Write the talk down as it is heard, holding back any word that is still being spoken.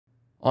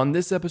On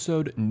this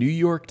episode, New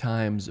York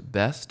Times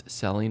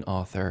best-selling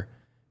author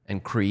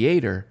and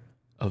creator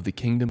of the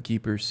Kingdom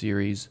Keepers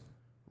series,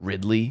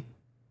 Ridley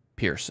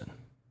Pearson.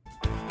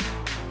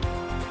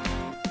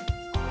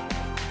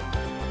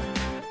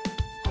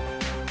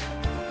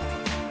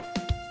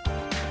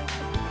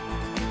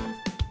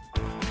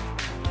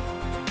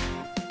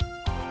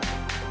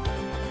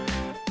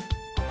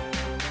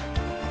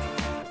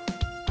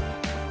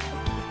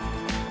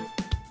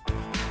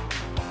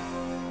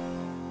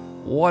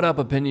 What up,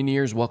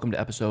 Opinioneers? Welcome to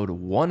episode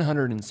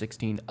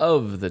 116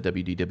 of the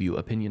WDW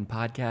Opinion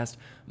podcast.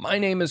 My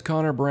name is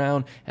Connor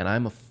Brown, and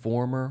I'm a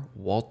former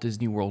Walt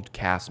Disney World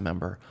cast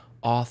member,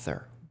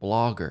 author,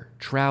 blogger,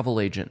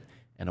 travel agent,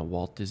 and a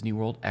Walt Disney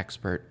World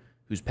expert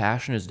whose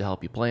passion is to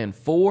help you plan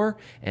for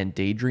and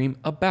daydream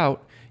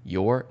about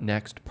your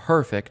next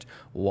perfect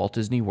Walt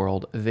Disney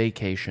World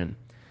vacation.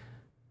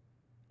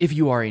 If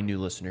you are a new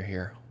listener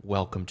here,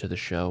 welcome to the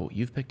show.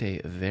 You've picked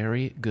a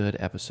very good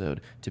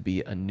episode to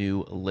be a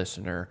new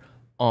listener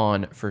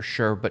on for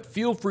sure, but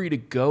feel free to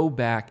go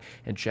back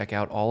and check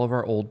out all of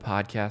our old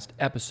podcast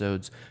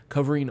episodes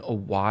covering a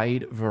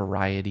wide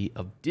variety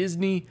of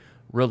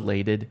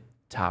Disney-related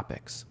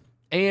topics.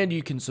 And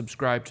you can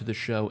subscribe to the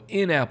show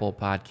in Apple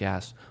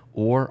Podcasts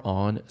or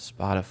on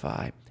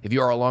Spotify. If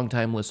you are a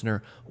longtime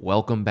listener,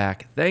 welcome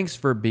back. Thanks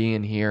for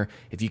being here.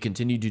 If you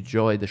continue to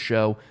enjoy the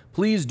show,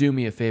 please do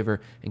me a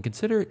favor and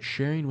consider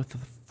sharing with a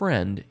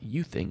friend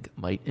you think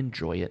might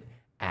enjoy it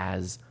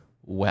as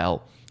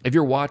well. If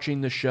you're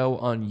watching the show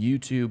on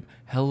YouTube,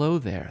 hello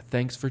there.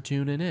 Thanks for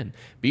tuning in.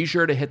 Be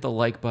sure to hit the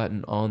like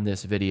button on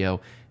this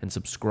video and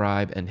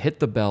subscribe and hit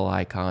the bell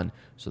icon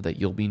so that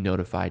you'll be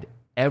notified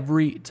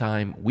every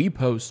time we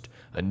post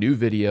a new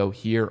video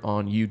here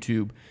on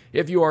YouTube.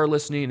 If you are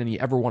listening and you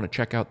ever want to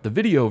check out the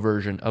video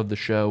version of the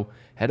show,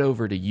 head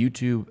over to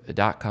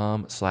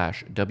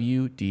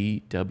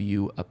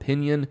youtube.com/WDW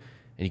Opinion,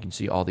 and you can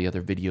see all the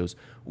other videos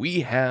we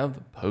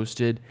have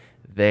posted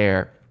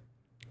there.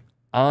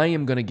 I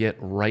am going to get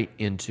right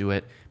into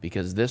it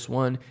because this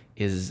one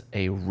is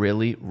a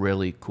really,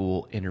 really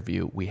cool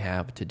interview we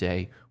have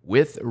today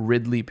with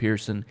Ridley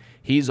Pearson.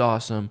 He's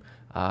awesome.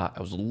 I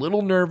was a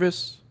little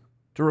nervous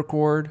to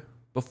record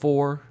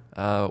before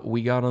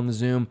we got on the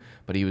Zoom,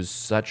 but he was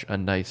such a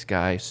nice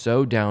guy,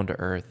 so down to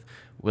earth,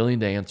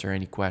 willing to answer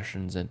any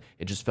questions, and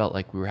it just felt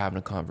like we were having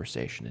a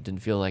conversation. It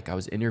didn't feel like I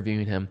was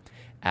interviewing him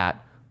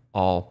at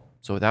all.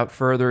 So without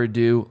further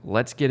ado,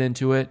 let's get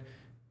into it,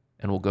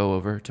 and we'll go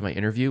over to my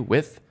interview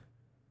with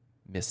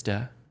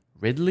Mr.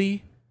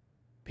 Ridley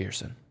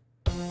Pearson.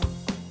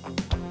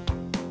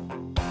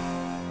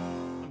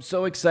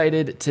 So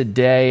excited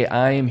today.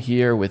 I am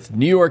here with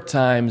New York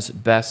Times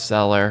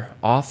bestseller,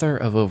 author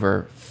of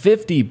over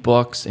 50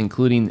 books,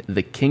 including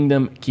the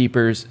Kingdom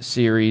Keepers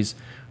series,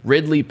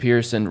 Ridley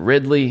Pearson.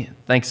 Ridley,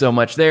 thanks so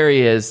much. There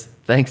he is.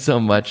 Thanks so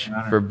much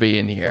for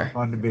being here. So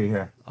fun to be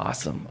here.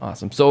 Awesome.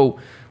 So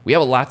we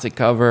have a lot to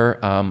cover.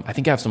 I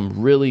think I have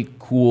some really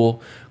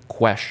cool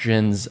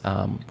questions. We're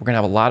going to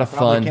have a lot of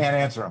fun. Probably can't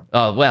answer them.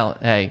 Oh, well,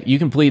 hey, you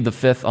can plead the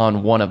fifth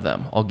on one of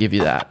them. I'll give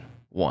you that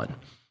one.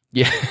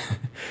 Yeah.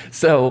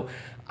 So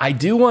I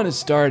do want to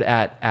start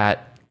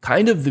at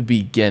kind of the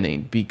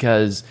beginning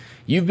because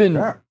you've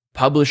been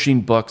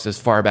publishing books as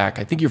far back.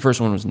 I think your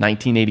first one was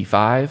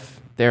 1985,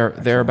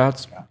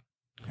 thereabouts. Yeah.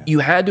 You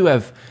had to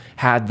have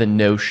had the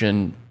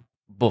notion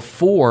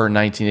before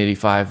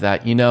 1985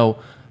 that,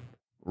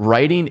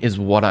 writing is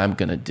what I'm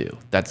going to do.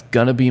 That's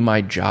going to be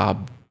my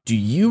job. Do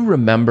you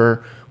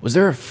remember, was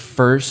there a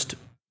first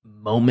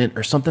moment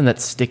or something that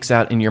sticks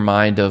out in your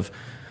mind of,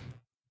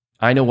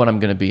 I know what I'm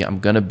going to be. I'm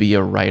going to be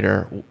a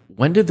writer.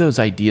 When did those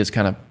ideas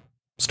kind of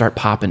start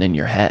popping in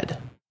your head?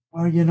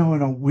 Well, in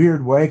a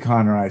weird way,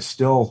 Connor, I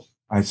still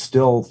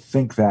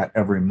think that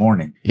every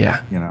morning.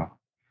 Yeah.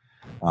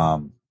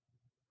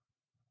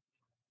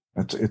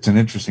 It's an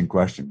interesting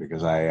question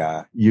because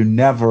at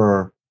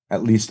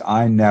least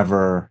I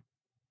never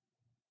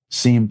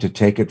seem to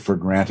take it for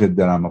granted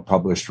that I'm a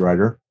published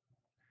writer.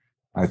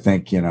 I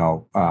think, is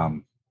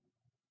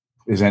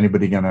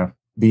anybody going to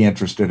be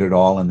interested at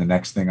all in the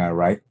next thing I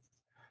write?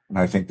 And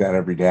I think that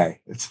every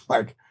day. It's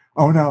like,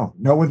 oh no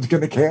one's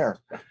going to care.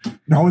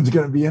 No one's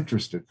going to be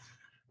interested.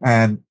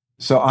 And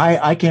so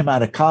I came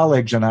out of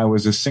college and I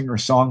was a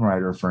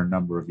singer-songwriter for a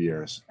number of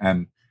years.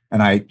 And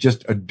I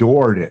just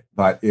adored it,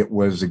 but it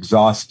was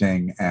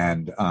exhausting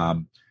and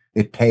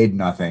it paid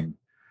nothing.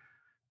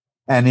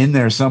 And in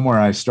there somewhere,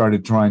 I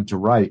started trying to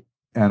write.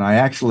 And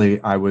I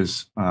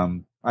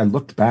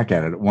looked back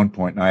at it at one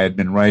point and I had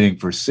been writing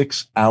for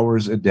 6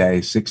 hours a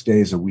day, 6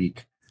 days a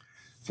week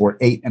for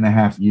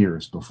 8.5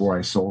 years before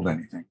I sold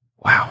anything.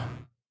 Wow.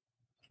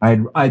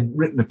 I'd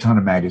written a ton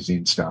of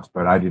magazine stuff,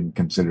 but I didn't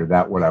consider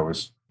that what I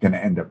was going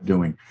to end up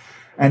doing.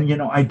 And,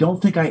 I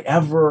don't think I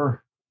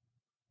ever,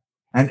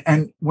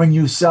 and when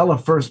you sell a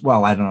first,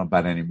 well, I don't know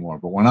about anymore,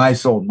 but when I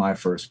sold my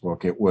first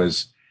book, it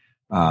was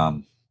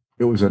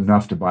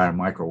enough to buy a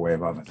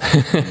microwave oven.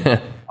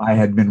 I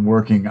had been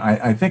working,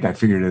 I think I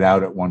figured it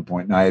out at one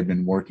point, and I had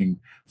been working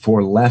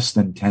for less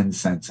than 10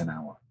 cents an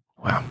hour.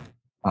 Wow.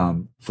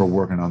 for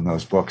working on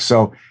those books.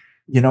 So,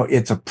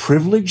 it's a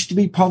privilege to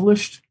be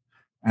published.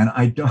 And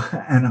I don't,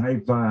 and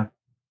I've,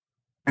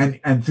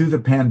 and through the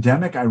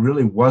pandemic, I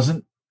really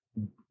wasn't,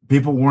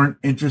 people weren't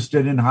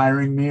interested in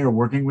hiring me or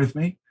working with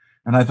me.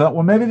 And I thought,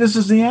 well, maybe this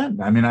is the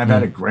end. I mean, I've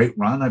had a great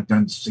run. I've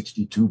done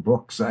 62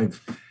 books.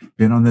 I've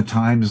been on the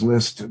Times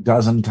list a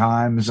dozen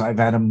times. I've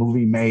had a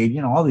movie made,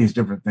 all these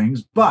different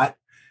things, but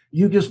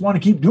you just want to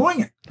keep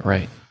doing it.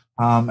 Right.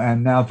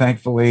 And now,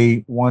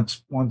 thankfully,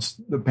 once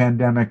the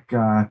pandemic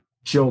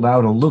chilled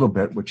out a little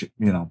bit, which,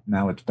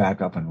 now it's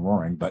back up and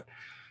roaring, but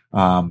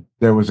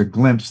there was a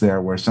glimpse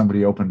there where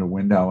somebody opened a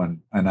window,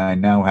 and I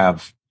now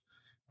have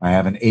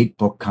an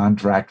 8-book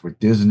contract with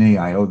Disney.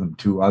 I owe them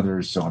 2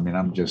 others. So, I mean,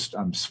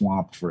 I'm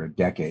swamped for a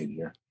decade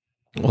here.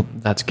 Well,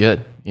 that's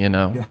good.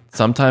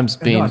 Sometimes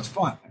being, it's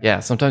fun. Yeah.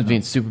 Sometimes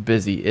being super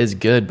busy is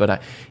good,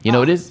 but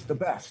it is the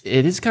best.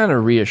 It is kind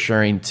of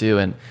reassuring too.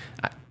 And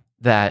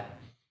that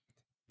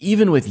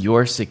even with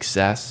your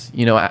success,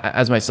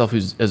 as myself,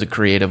 as a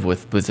creative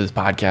with this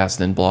podcast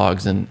and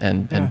blogs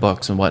and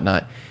books and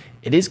whatnot,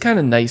 it is kind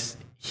of nice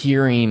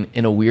hearing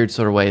in a weird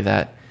sort of way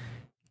that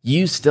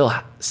you still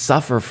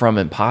suffer from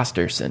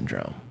imposter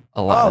syndrome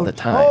a lot of the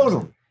time.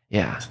 Totally.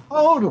 Yeah.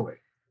 Totally.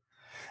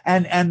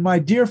 And my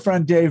dear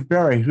friend Dave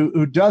Barry,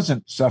 who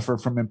doesn't suffer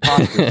from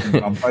imposter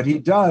syndrome, but he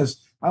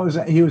does.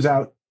 He was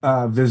out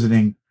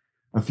visiting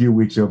a few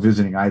weeks ago,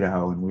 visiting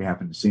Idaho, and we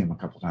happened to see him a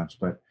couple times.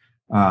 But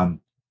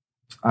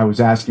I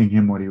was asking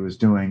him what he was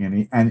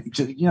doing,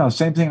 and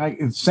same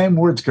thing. Same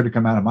words could have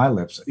come out of my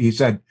lips. He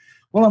said,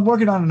 "Well, I'm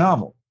working on a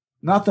novel.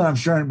 Not that I'm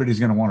sure anybody's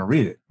going to want to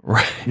read it."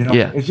 Right.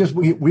 It's just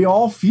we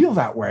all feel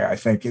that way. I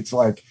think it's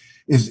like,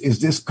 is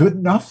this good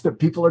enough that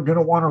people are going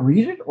to want to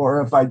read it,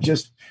 or if I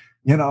just,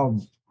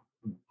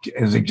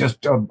 is it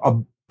just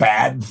a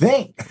bad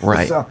thing?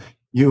 Right. So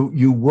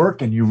you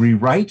work and you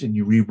rewrite and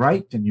you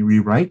rewrite and you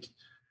rewrite.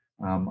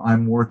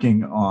 I'm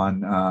working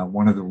on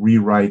one of the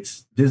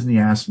rewrites. Disney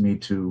asked me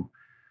to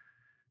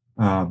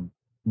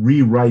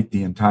rewrite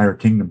the entire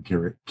Kingdom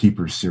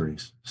Keepers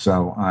series.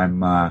 So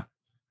I'm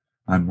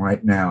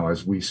right now,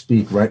 as we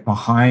speak, right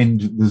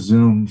behind the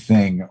Zoom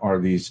thing are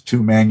these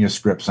 2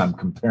 manuscripts I'm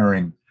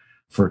comparing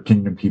for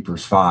Kingdom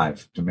Keepers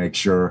 5 to make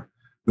sure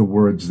the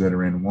words that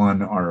are in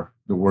one are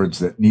the words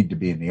that need to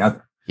be in the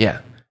other.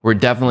 Yeah. We're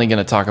definitely going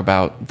to talk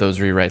about those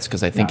rewrites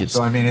because I think it's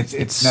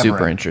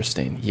super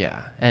interesting.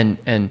 Yeah.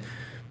 And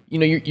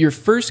your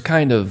first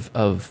kind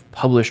of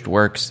published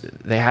works,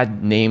 they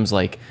had names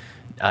like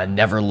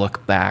Never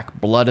Look Back,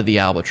 Blood of the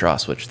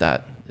Albatross, which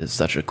that is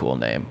such a cool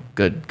name.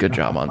 Good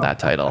job on that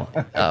title.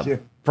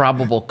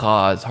 Probable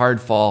Cause, Hard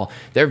Fall.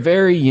 They're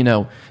very,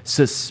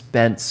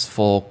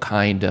 suspenseful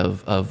kind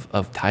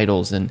of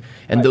titles, and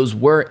right. Those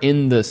were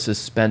in the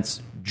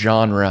suspense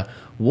genre.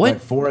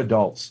 What for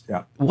adults?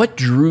 Yeah. What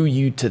drew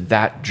you to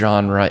that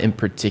genre in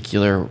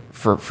particular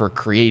for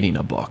creating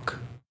a book?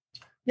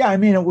 Yeah, I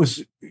mean,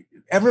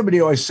 everybody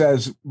always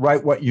says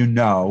write what you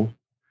know,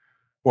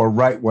 or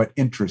write what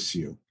interests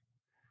you,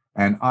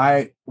 and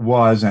I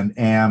was and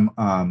am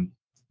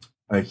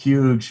a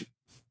huge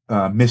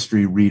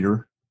mystery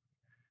reader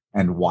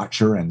and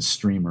watcher and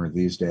streamer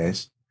these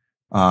days,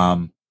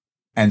 and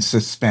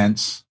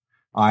suspense.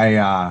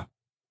 I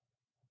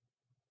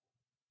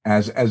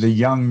as a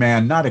young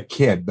man, not a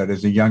kid, but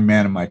as a young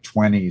man in my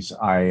 20s,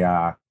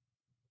 I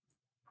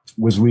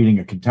was reading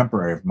a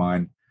contemporary of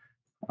mine,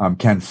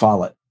 Ken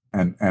Follett,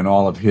 and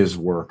all of his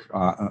work,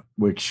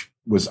 which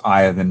was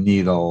Eye of the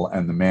Needle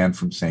and The Man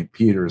from St.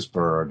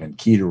 Petersburg and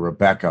Key to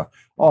Rebecca,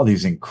 all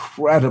these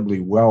incredibly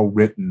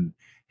well-written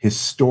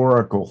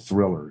historical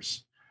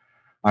thrillers.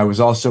 I was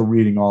also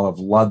reading all of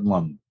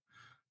Ludlum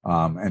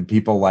and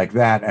people like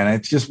that. And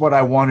it's just what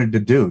I wanted to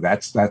do.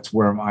 That's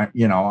where I'm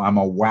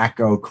a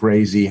wacko,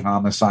 crazy,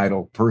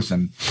 homicidal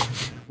person,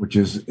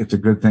 it's a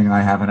good thing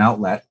I have an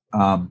outlet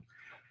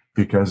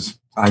because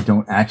I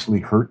don't actually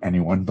hurt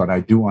anyone, but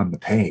I do on the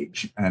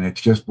page. And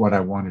it's just what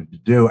I wanted to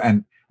do.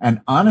 And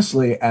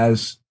honestly,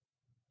 as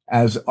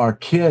our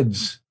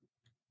kids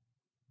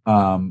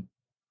came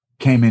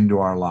into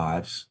our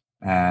lives,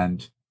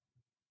 and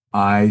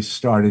I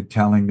started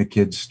telling the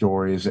kids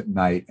stories at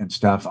night and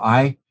stuff,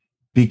 I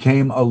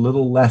became a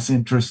little less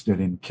interested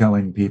in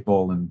killing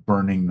people and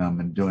burning them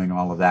and doing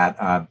all of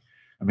that. I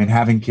mean,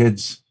 having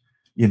kids,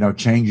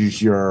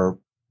 changes your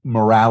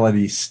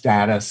morality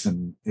status,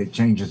 and it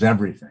changes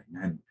everything.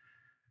 And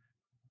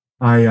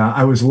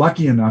I was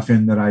lucky enough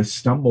in that I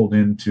stumbled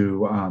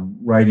into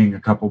writing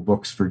a couple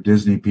books for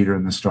Disney, Peter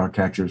and the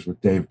Starcatchers with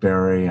Dave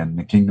Barry and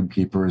the Kingdom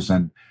Keepers,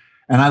 and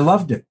I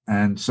loved it.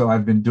 And so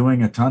I've been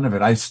doing a ton of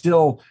it. I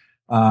still,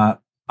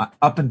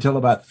 up until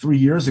about 3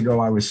 years ago,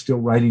 I was still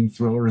writing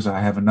thrillers. I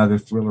have another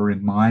thriller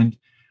in mind.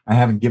 I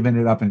haven't given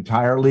it up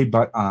entirely,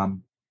 but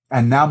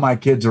and now my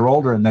kids are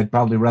older, and they'd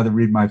probably rather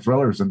read my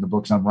thrillers than the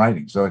books I'm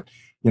writing. So,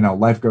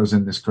 life goes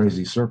in this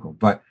crazy circle.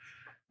 But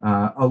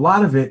a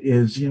lot of it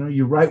is,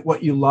 you write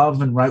what you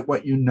love and write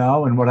what you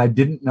know. And what I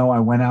didn't know, I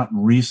went out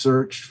and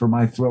researched for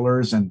my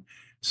thrillers, and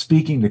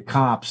speaking to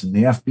cops and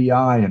the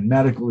FBI and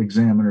medical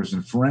examiners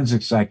and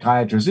forensic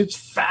psychiatrists. It's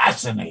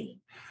fascinating.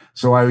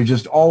 So I was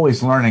just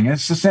always learning. And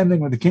it's the same thing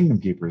with the Kingdom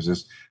Keepers.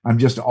 Is I'm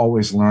just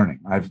always learning.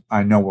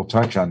 I know we'll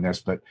touch on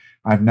this, but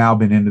I've now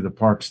been into the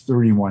parks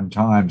 31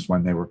 times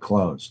when they were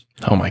closed.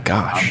 Oh my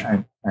gosh.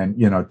 And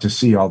you know, to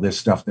see all this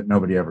stuff that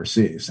nobody ever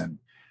sees.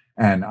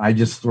 And I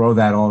just throw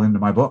that all into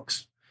my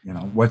books. You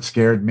know, what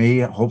scared me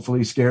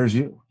hopefully scares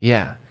you.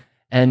 Yeah.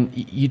 And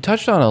you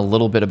touched on a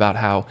little bit about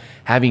how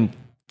having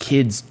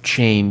kids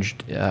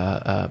changed,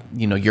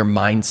 you know, your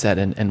mindset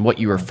and what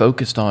you were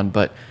focused on.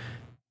 But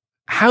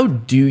how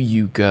do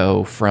you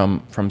go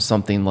from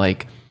something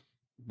like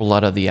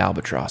Blood of the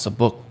Albatross, a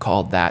book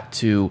called that,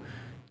 to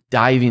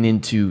diving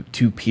into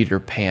Peter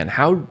Pan?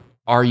 How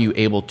are you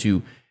able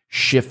to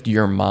shift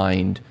your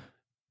mind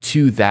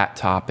to that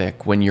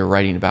topic when you're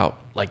writing about,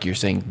 like you're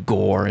saying,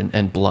 gore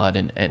and blood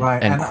and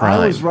right. and crime?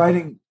 I was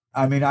writing,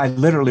 I mean, I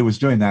literally was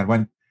doing that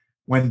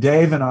when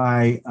Dave and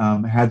I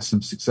had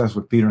some success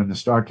with Peter and the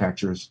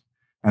Starcatchers,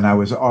 and I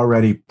was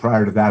already,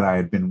 prior to that, I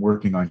had been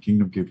working on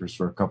Kingdom Keepers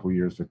for a couple of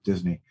years with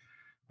Disney.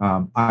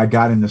 I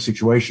got in the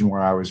situation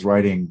where I was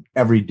writing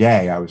every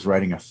day. I was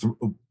writing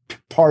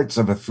parts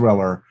of a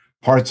thriller,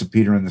 parts of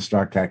Peter and the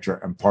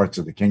Starcatcher, and parts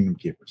of the Kingdom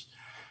Keepers.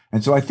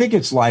 And so I think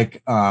it's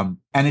like, and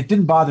it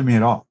didn't bother me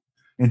at all.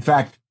 In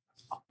fact,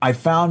 I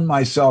found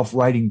myself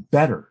writing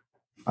better,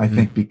 I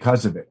think,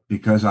 because of it,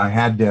 because I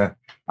had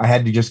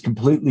to just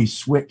completely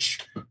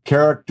switch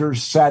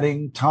characters,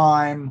 setting,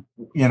 time,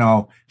 you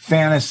know,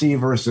 fantasy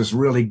versus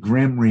really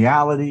grim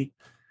reality.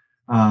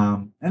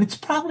 And it's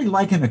probably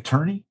like an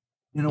attorney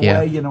in a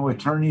way. You know,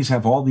 attorneys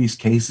have all these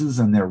cases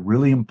and they're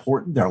really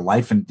important. They're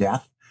life and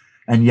death.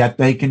 And yet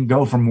they can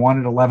go from 1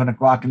 at 11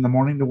 o'clock in the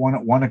morning to 1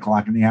 at 1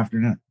 o'clock in the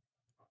afternoon.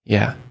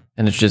 Yeah.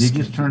 And it's just,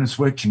 you just turn a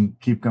switch and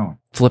keep going.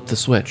 Flip the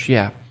switch.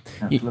 Yeah.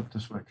 Flip the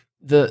switch.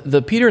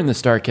 The Peter and the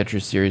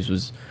Starcatchers series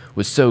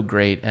was so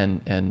great,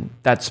 and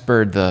that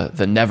spurred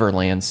the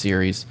Neverland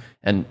series,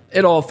 and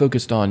it all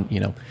focused on, you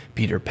know,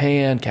 Peter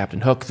Pan,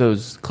 Captain Hook,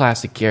 those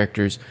classic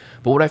characters.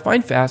 But what I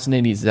find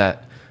fascinating is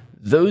that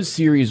those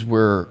series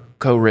were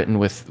co-written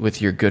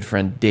with your good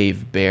friend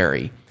Dave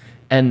Barry,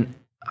 and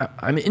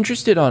I'm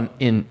interested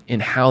in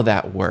how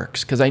that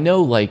works, because I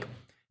know, like,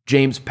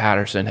 James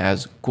Patterson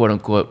has quote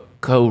unquote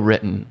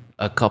co-written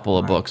a couple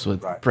of books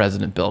with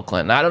President Bill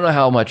Clinton. I don't know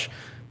how much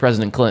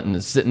President Clinton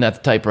is sitting at the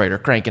typewriter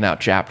cranking out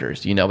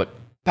chapters, you know, but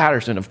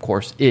Patterson, of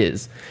course,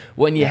 is.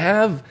 When you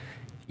have,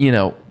 you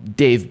know,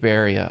 Dave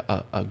Barry,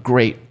 a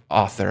great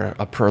author,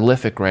 a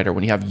prolific writer,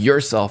 when you have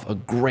yourself a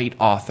great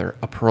author,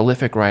 a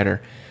prolific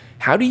writer,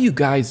 how do you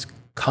guys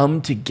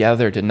come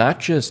together to not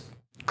just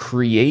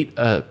create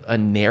a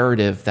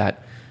narrative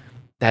that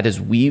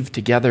is weaved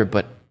together,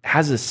 but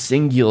has a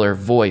singular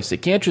voice?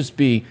 It can't just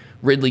be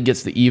Ridley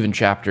gets the even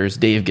chapters,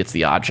 Dave gets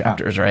the odd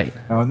chapters, right?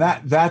 No, and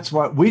that's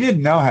what we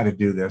didn't know how to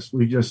do this.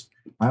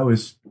 I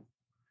was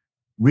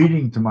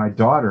reading to my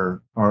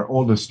daughter, our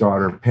oldest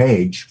daughter,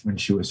 Paige, when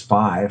she was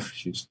 5.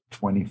 She's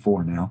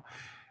 24 now.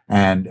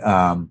 And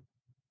I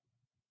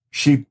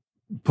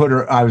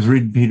was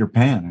reading Peter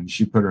Pan, and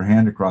she put her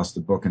hand across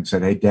the book and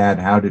said, "Hey, Dad,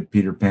 how did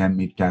Peter Pan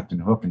meet Captain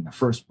Hook in the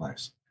first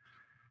place?"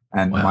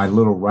 And my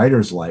little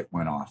writer's light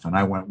went off. And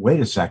I went, wait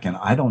a second,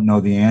 I don't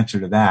know the answer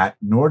to that,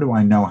 nor do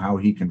I know how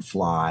he can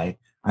fly.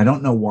 I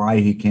don't know why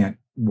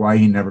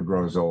he never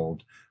grows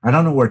old. I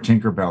don't know where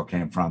Tinkerbell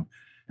came from.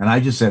 And I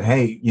just said,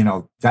 hey, you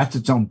know, that's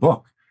its own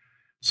book.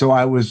 So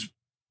I was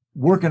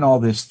working all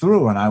this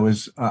through, and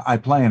I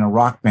play in a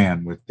rock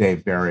band with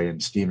Dave Barry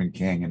and Stephen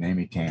King and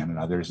Amy Tan and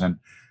others. And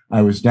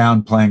I was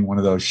down playing one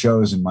of those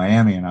shows in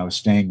Miami, and I was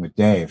staying with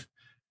Dave.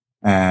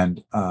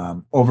 And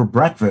over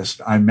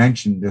breakfast, I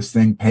mentioned this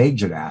thing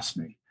Paige had asked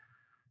me.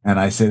 And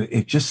I said,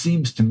 it just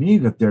seems to me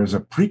that there's a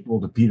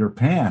prequel to Peter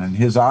Pan. And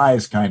his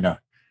eyes kind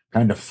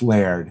of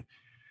flared.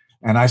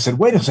 And I said,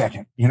 wait a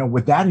second, you know,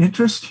 would that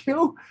interest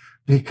you?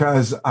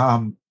 Because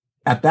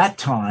at that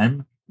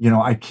time, you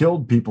know, I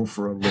killed people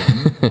for a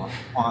living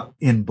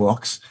in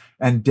books,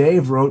 and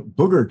Dave wrote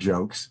booger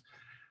jokes.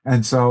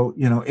 And so,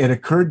 you know, it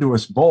occurred to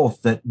us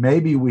both that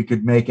maybe we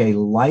could make a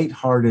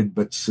lighthearted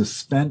but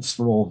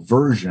suspenseful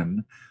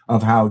version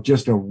of how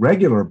just a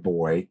regular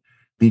boy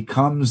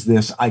becomes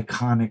this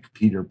iconic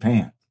Peter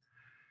Pan.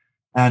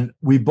 And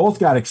we both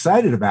got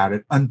excited about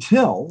it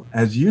until,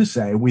 as you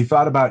say, we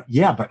thought about,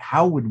 but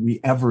how would we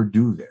ever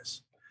do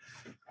this?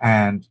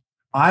 And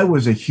I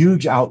was a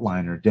huge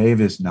outliner.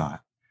 Dave is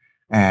not.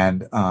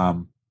 And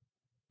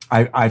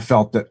I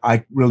felt that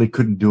I really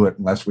couldn't do it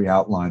unless we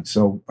outlined.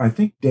 So I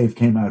think Dave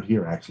came out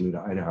here actually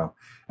to Idaho,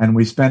 and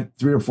we spent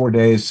 3 or 4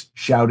 days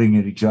shouting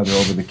at each other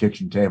over the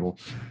kitchen table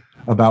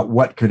about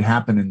what could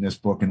happen in this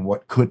book and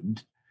what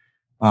couldn't.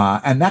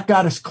 And that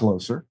got us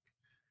closer.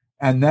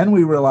 And then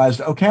we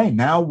realized, okay,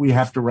 now we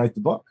have to write the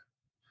book.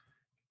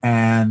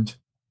 And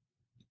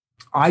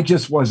I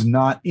just was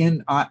not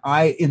in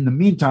the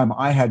meantime,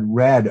 I had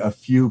read a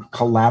few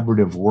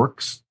collaborative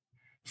works,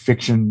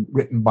 fiction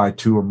written by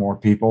 2 or more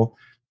people,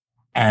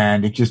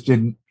 and it just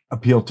didn't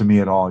appeal to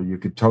me at all. You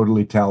could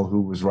totally tell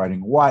who was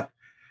writing what.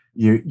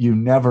 You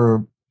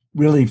never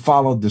really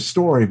followed the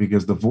story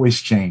because the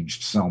voice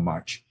changed so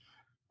much.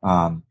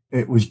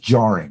 It was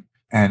jarring.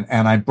 And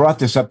I brought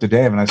this up to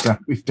Dave and I said,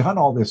 we've done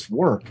all this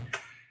work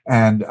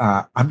and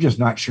I'm just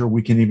not sure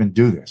we can even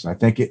do this. I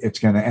think it's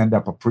going to end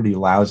up a pretty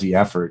lousy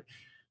effort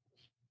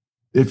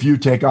if you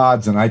take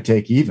odds and I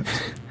take evens.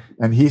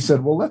 And he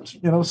said, well, let's,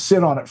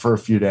 sit on it for a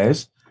few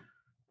days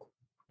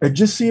and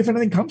just see if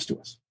anything comes to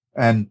us.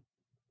 And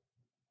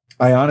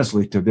I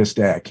honestly, to this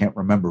day, I can't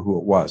remember who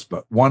it was,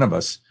 but one of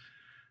us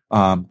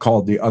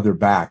called the other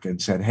back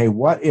and said, hey,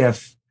 what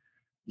if,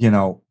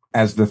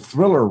 as the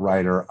thriller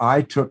writer,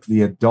 I took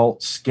the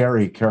adult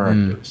scary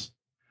characters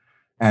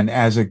and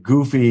as a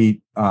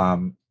goofy,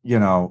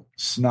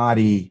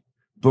 snotty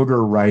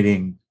booger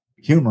writing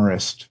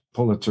humorist,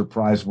 Pulitzer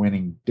Prize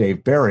winning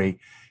Dave Barry,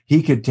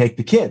 he could take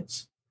the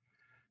kids.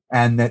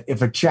 And that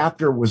if a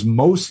chapter was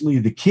mostly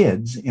the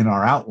kids in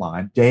our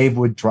outline, Dave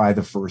would try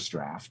the first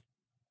draft.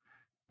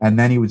 And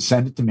then he would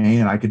send it to me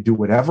and I could do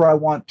whatever I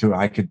want to.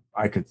 I could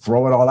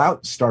throw it all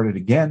out, start it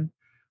again.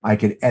 I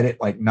could edit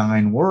like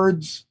 9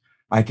 words.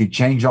 I could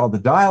change all the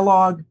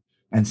dialogue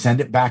and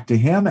send it back to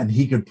him and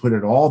he could put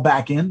it all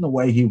back in the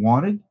way he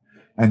wanted.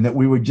 And that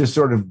we would just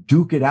sort of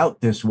duke it out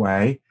this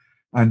way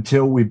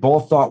until we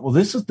both thought, well,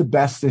 this is the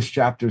best this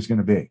chapter is going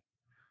to be.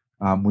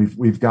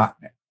 We've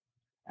gotten it.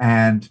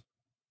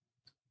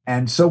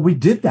 And so we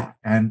did that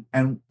and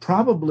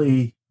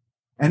probably,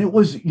 and it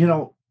was,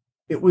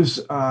 it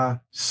was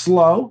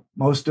slow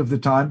most of the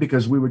time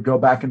because we would go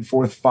back and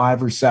forth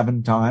 5 or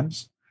 7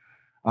 times.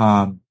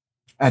 And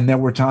there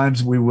were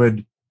times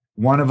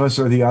one of us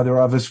or the other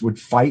of us would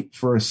fight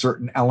for a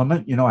certain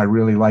element. I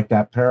really like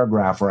that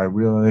paragraph or I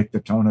really like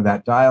the tone of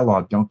that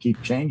dialogue. Don't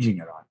keep changing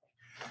it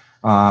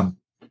on me.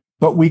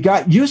 But we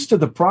got used to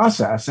the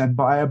process. And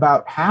by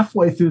about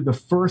halfway through the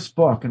first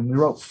book, and we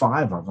wrote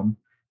 5 of them,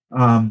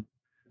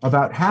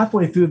 about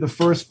halfway through the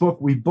first book,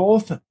 we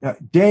both,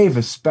 Dave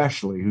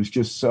especially, who's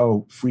just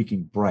so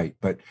freaking bright,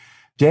 but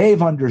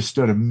Dave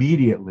understood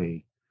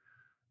immediately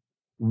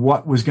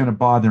what was going to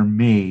bother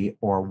me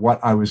or what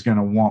I was going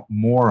to want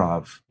more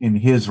of in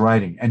his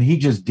writing. And he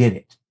just did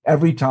it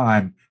every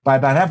time. By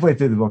about halfway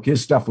through the book,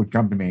 his stuff would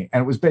come to me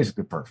and it was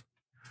basically perfect.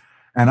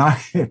 And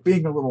I,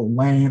 being a little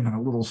lame and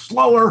a little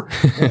slower,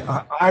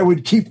 I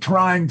would keep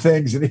trying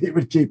things and he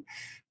would keep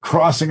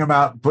crossing them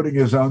out and putting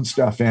his own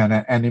stuff in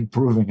and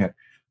improving it.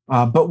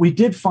 But we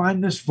did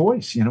find this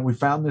voice, we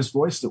found this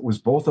voice that was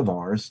both of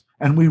ours.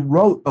 And we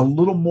wrote a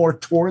little more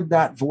toward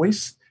that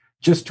voice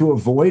just to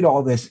avoid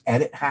all this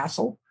edit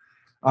hassle.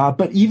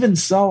 But even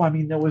so,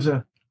 there was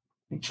I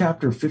think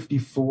chapter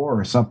 54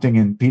 or something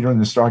in Peter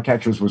and the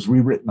Starcatchers was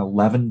rewritten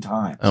 11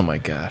 times. Oh my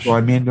gosh. So,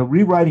 the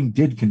rewriting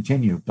did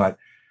continue, but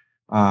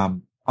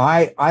I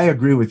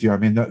agree with you.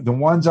 The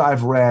ones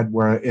I've read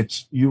where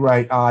it's you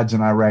write odds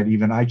and I write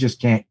even, I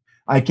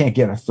can't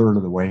get a third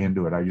of the way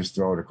into it. I just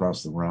throw it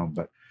across the room.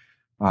 But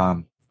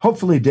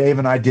hopefully Dave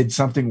and I did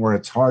something where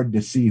it's hard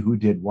to see who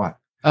did what.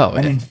 Oh,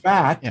 and in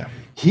fact,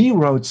 he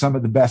wrote some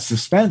of the best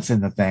suspense in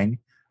the thing.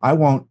 I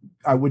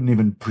wouldn't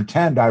even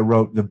pretend I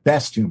wrote the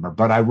best humor,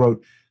 but I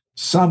wrote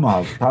some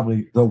of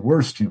probably the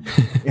worst humor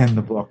in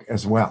the book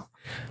as well.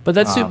 But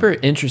that's super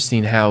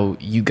interesting how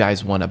you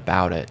guys went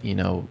about it.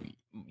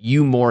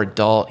 You more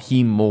adult,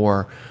 he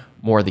more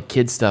the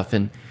kid stuff.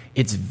 And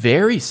it's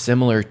very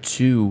similar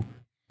to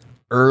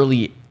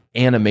early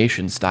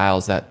animation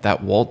styles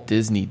that Walt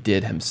Disney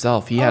did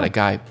himself. He had a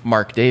guy,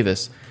 Mark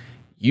Davis,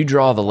 you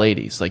draw the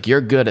ladies. Like, you're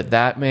good at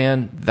that,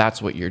 man.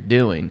 That's what you're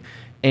doing.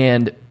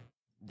 And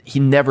he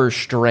never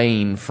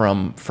strained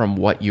from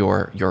what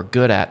you're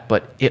good at,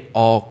 but it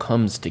all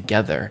comes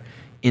together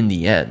in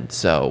the end.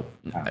 So,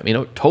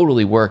 it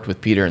totally worked with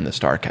Peter and the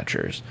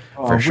Starcatchers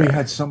for sure. We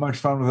had so much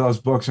fun with those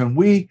books, and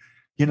we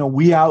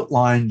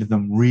outlined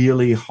them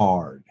really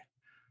hard.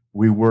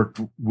 We worked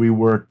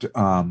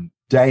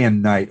day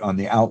and night on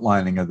the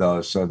outlining of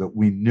those so that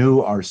we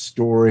knew our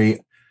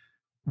story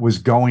was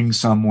going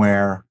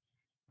somewhere.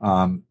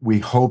 We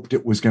hoped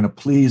it was going to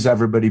please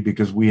everybody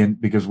because we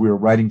were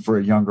writing for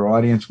a younger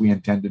audience. We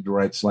intended to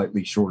write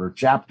slightly shorter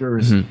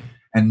chapters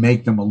and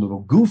make them a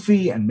little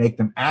goofy and make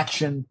them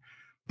action.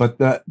 But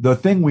the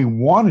thing we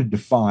wanted to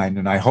find,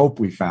 and I hope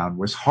we found,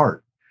 was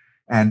heart.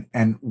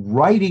 And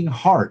writing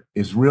heart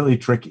is really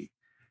tricky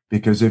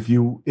because if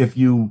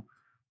you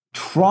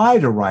try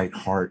to write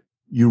heart,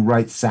 you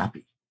write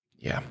sappy.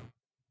 Yeah.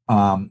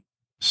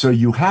 So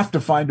you have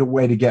to find a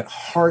way to get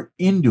heart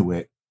into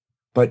it,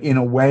 but in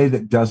a way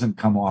that doesn't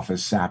come off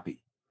as sappy.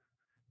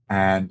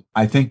 And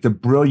I think the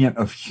brilliant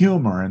of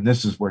humor, and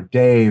this is where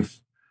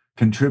Dave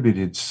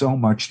contributed so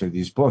much to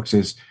these books,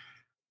 is,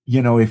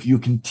 if you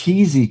can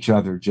tease each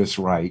other just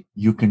right,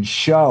 you can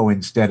show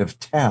instead of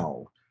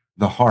tell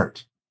the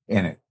heart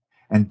in it.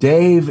 And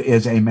Dave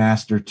is a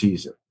master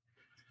teaser.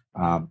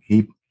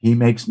 He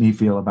makes me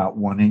feel about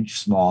 1 inch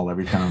small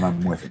every time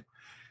I'm with him.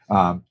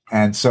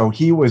 And so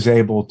he was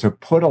able to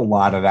put a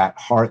lot of that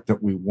heart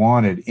that we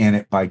wanted in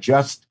it by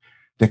just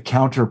the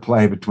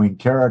counterplay between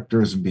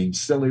characters and being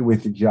silly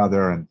with each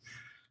other. And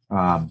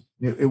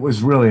it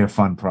was really a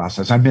fun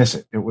process. I miss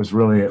it. It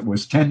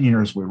was 10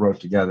 years we wrote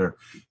together.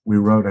 We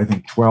wrote, I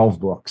think, 12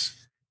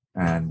 books.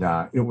 And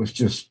it was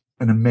just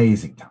an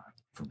amazing time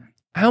for me.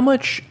 How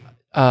much,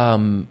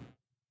 um,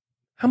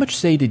 how much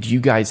say did you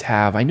guys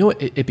have? I know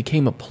it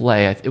became a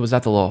play. It was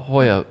at the La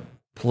Jolla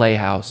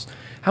Playhouse.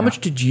 How Yeah. much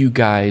did you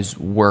guys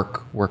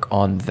work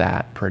on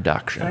that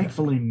production?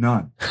 Thankfully,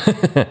 none.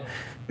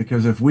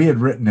 Because if we had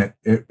written it,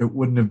 it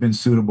wouldn't have been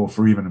suitable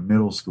for even a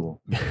middle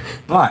school.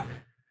 But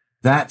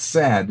that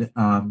said,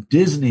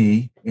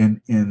 Disney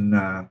in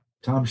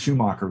Tom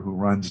Schumacher, who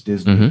runs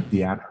Disney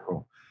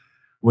Theatrical,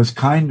 was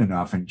kind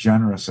enough and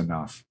generous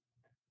enough.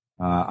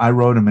 I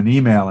wrote him an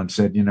email and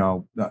said,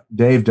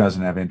 Dave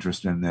doesn't have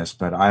interest in this,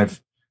 but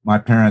my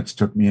parents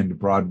took me into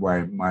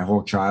Broadway my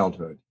whole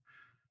childhood,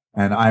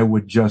 and I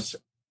would just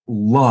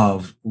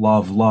love,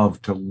 love,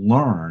 love to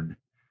learn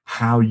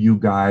how you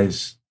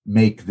guys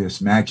make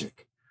this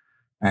magic.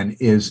 And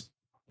is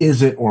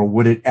it, or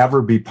would it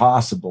ever be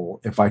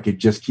possible, if I could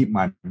just keep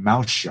my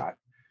mouth shut,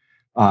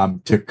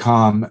 to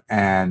come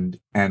and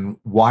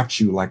watch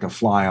you like a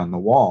fly on the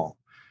wall?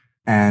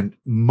 And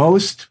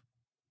most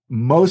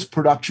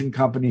production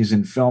companies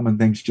in film and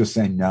things just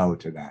say no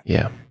to that.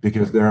 Yeah.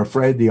 Because they're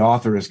afraid the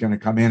author is going to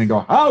come in and go,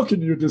 how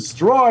can you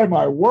destroy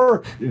my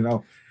work?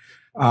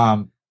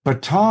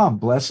 But Tom,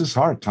 bless his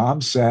heart,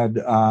 Tom said,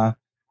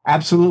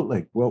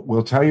 absolutely.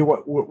 We'll tell you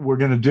what we're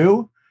going to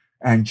do,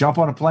 and jump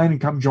on a plane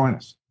and come join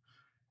us.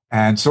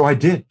 And so I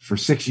did for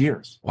 6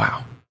 years.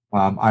 Wow.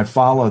 I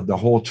followed the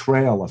whole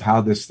trail of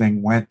how this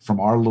thing went from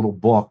our little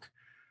book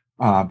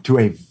to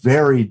a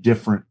very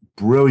different,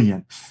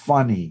 brilliant,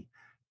 funny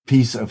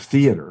piece of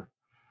theater.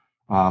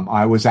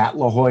 I was at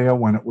La Jolla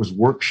when it was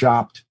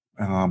workshopped.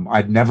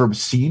 I'd never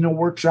seen a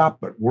workshop,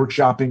 but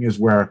workshopping is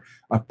where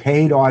a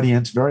paid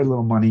audience, very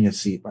little money a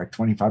seat, like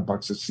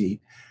 $25 a seat.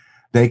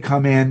 They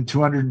come in,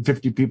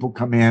 250 people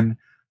come in,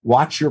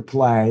 watch your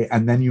play,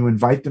 and then you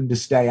invite them to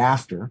stay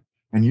after.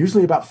 And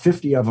usually about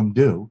 50 of them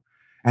do.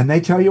 And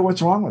they tell you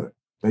what's wrong with it.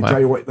 They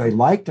tell you what they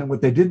liked and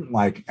what they didn't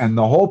like. And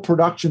the whole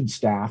production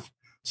staff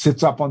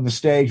sits up on the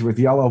stage with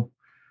yellow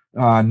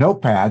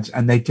notepads,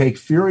 and they take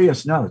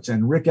furious notes.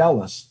 And Rick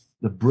Ellis,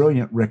 the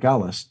brilliant Rick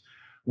Ellis,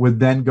 would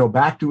then go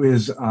back to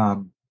his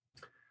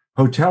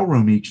hotel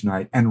room each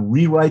night and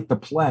rewrite the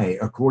play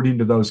according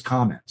to those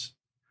comments.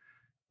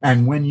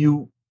 And when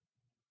you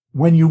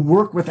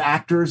work with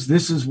actors,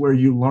 this is where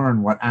you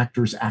learn what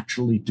actors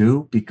actually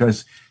do,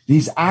 because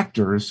these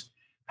actors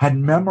had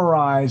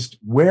memorized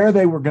where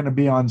they were going to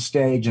be on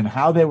stage and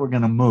how they were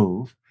going to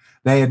move.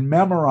 They had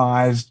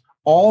memorized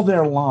all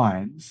their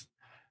lines.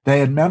 They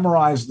had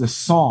memorized the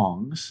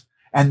songs.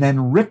 And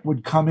then Rick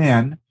would come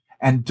in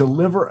and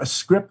deliver a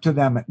script to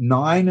them at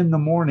 9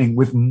 a.m.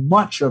 with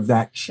much of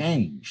that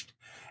changed.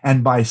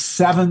 And by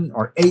 7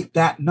 or 8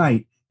 that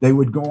night, they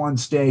would go on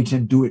stage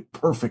and do it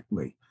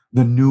perfectly,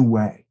 the new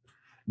way.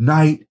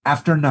 Night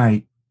after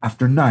night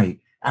after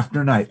night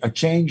after night, a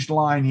changed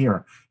line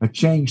here, a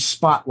changed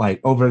spotlight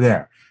over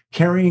there,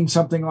 carrying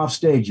something off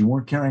stage you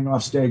weren't carrying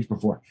off stage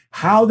before.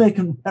 How they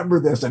can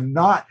remember this and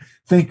not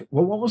think,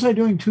 well, what was I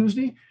doing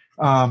Tuesday?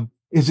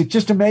 Is it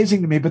just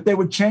amazing to me? But they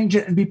would change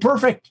it and be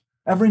perfect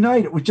every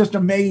night. It was just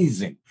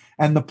amazing.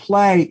 And the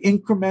play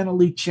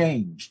incrementally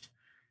changed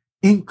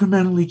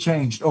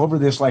over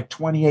this like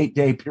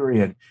 28-day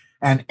period,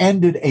 and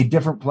ended a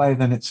different play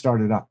than it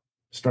started out.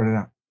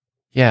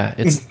 Yeah.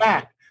 In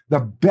fact,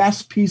 the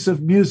best piece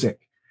of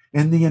music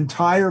in the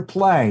entire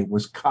play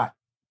was cut.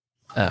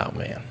 Oh,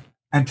 man.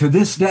 And to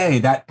this day,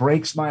 that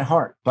breaks my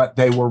heart. But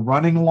they were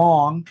running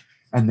long,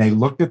 and they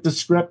looked at the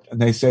script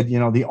and they said,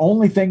 the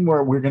only thing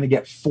where we're going to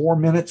get 4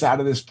 minutes out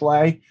of this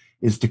play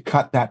is to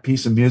cut that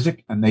piece of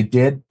music. And they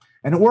did.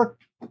 And it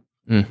worked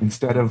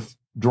instead of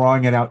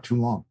drawing it out too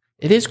long.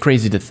 It is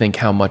crazy to think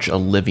how much a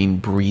living,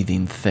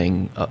 breathing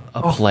thing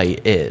a play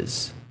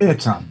is.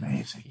 It's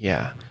amazing.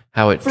 Yeah.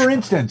 For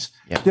instance,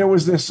 there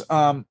was this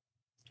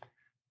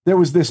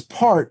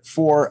part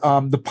for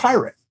the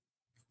pirate,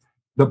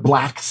 the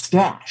black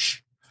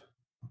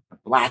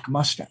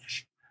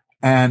mustache.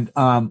 And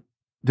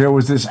there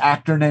was this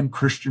actor named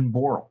Christian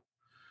Borle.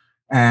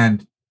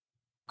 And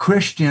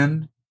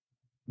Christian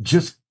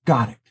just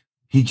got it.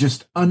 He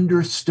just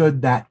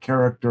understood that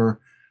character.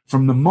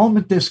 From the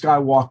moment this guy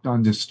walked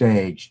onto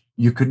stage,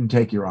 you couldn't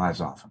take your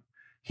eyes off him.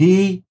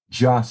 He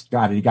just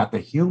got it. He got the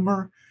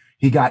humor.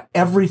 He got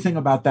everything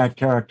about that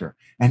character.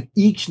 And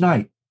each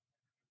night,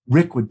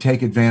 Rick would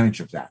take advantage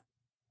of that.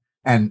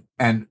 And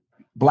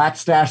Black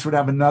Stash would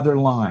have another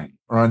line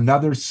or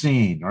another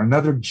scene or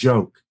another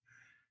joke.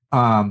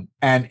 And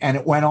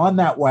it went on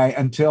that way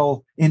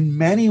until, in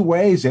many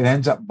ways, it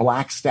ends up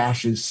Black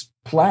Stash's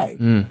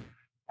play.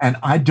 And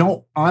I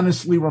don't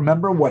honestly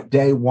remember what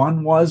day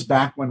one was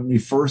back when we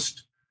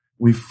first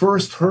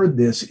heard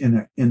this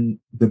in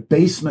the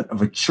basement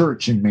of a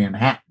church in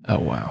Manhattan. Oh,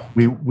 wow.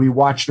 We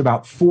watched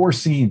about 4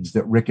 scenes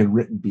that Rick had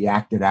written be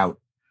acted out.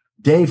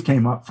 Dave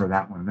came up for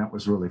that one. That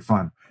was really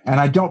fun. And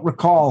I don't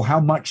recall how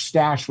much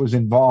Stash was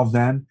involved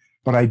then,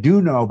 but I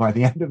do know by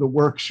the end of the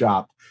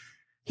workshop,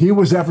 he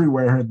was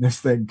everywhere in this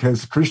thing,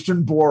 because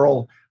Christian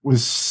Borle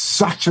was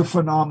such a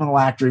phenomenal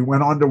actor. He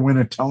went on to win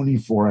a Tony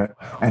for it.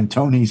 And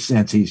Tony,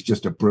 since, he's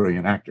just a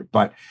brilliant actor.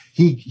 But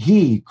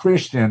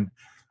Christian,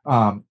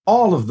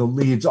 All of the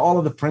leads, all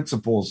of the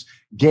principals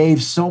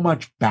gave so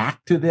much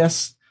back to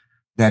this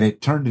that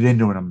it turned it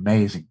into an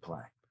amazing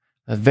play.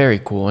 Very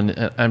cool.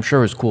 And I'm sure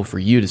it was cool for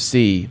you to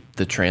see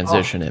the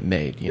transition it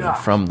made,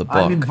 from the book.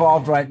 I'm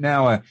involved right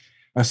now.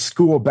 A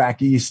school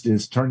back east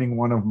is turning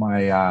one of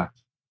my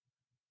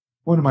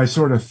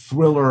sort of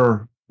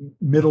thriller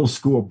middle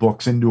school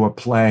books into a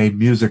play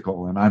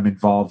musical, and I'm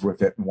involved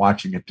with it and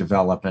watching it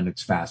develop, and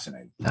it's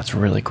fascinating. That's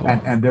really cool.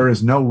 And there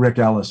is no Rick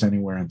Ellis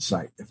anywhere in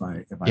sight. If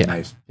I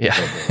may.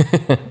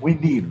 Yeah. We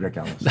need Rick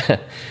Ellis.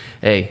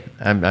 Hey,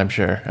 I'm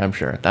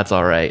sure. That's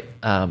all right.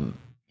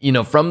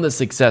 From the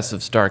success of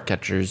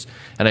Starcatchers,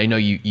 and I know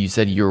you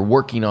said you were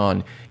working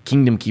on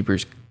Kingdom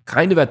Keepers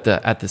kind of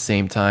at the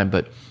same time,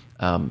 but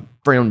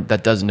for anyone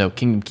that doesn't know,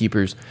 Kingdom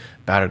Keepers,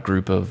 about a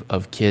group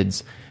of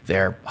kids.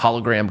 They're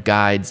hologram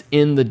guides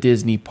in the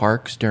Disney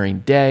parks during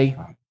day.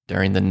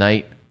 During the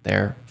night,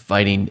 they're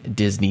fighting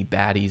Disney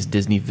baddies,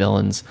 Disney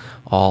villains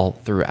all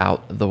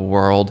throughout the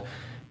world.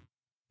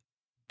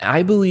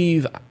 I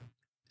believe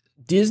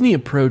Disney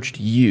approached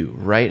you,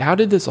 right? How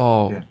did this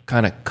all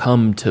kind of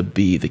come to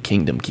be, the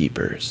Kingdom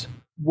Keepers?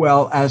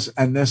 Well,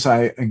 and this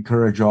I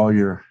encourage all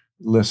your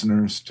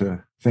listeners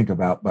to think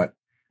about, but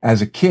as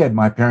a kid,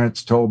 my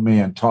parents told me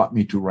and taught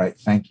me to write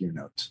thank you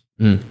notes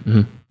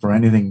for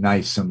anything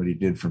nice somebody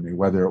did for me,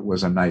 whether it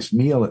was a nice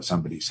meal at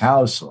somebody's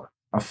house or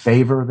a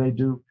favor they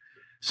do.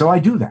 So I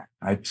do that.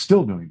 I'm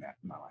still doing that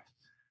in my life.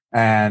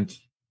 And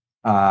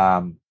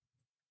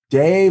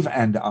Dave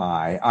and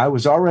I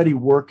was already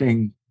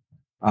working.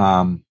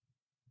 I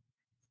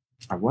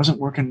wasn't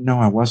working. No,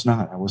 I was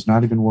not. I was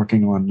not even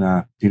working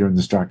on Peter and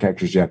the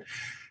Starcatchers yet.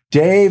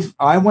 Dave,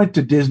 I went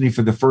to Disney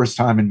for the first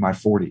time in my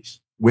 40s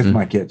with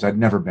my kids. I'd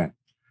never been.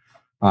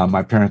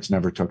 My parents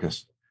never took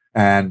us.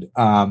 And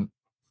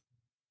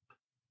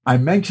I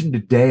mentioned to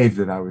Dave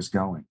that I was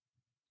going,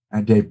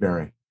 and Dave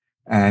Barry.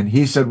 And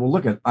he said, well,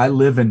 look, I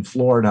live in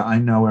Florida. I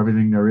know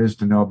everything there is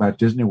to know about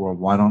Disney World.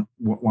 Why don't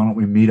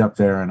we meet up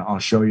there and I'll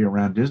show you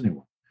around Disney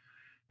World?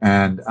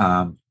 And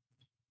I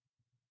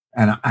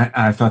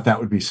thought that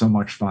would be so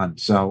much fun.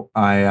 So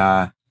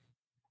the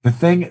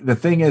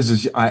thing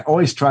is I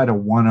always try to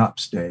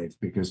one-ups Dave,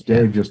 because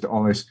Dave is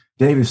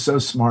so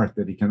smart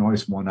that he can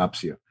always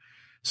one-ups you.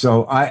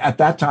 So at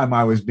that time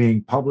I was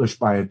being published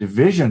by a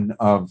division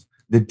of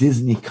the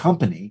Disney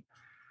company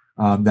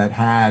that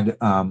had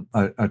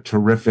a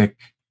terrific,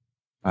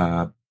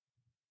 adult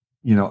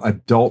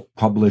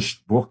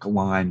published book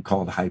line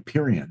called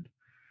Hyperion.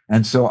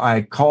 And so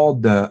I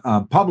called the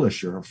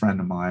publisher, a friend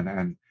of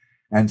mine,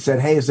 and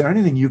said, hey, is there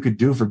anything you could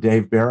do for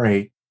Dave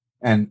Barry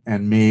and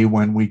me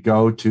when we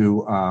go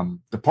to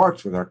the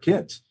parks with our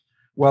kids?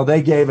 Well,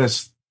 they gave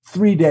us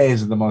 3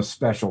 days of the most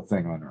special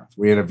thing on earth.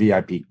 We had a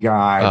VIP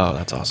guide. Oh,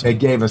 that's awesome. They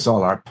gave us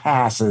all our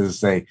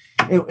passes.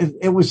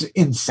 It was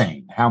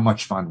insane how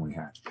much fun we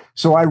had.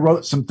 So I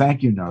wrote some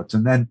thank you notes,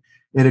 and then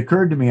it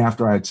occurred to me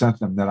after I had sent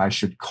them that I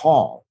should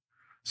call.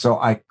 So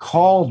I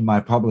called my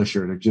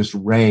publisher to just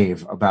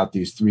rave about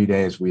these 3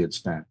 days we had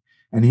spent.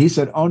 And he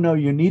said, oh, no,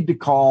 you need to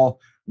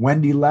call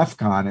Wendy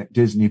Lefcon at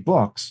Disney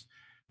Books,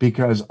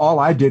 because all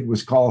I did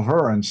was call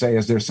her and say,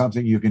 is there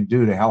something you can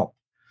do to help?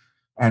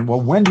 And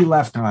well, Wendy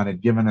Lefcon had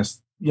given us,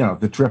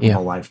 the trip of a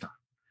lifetime.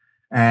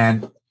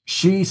 And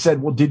she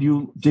said, well, did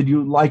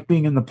you like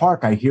being in the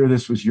park? I hear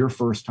this was your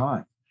first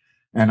time.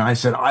 And I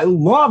said, I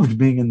loved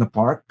being in the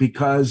park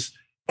because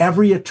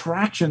every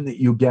attraction that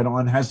you get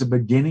on has a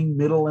beginning,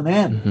 middle, and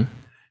end. Mm-hmm.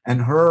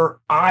 And her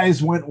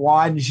eyes went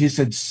wide and she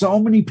said, so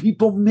many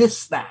people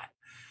miss that.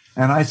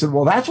 And I said,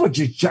 well, that's what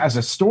as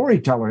a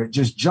storyteller, it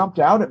just jumped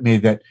out at me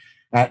that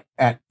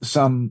at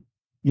some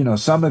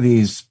of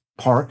these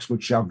parks,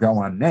 which shall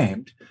go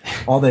unnamed,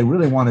 all they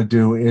really want to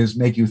do is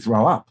make you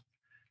throw up.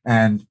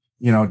 And,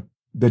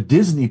 the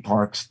Disney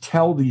parks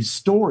tell these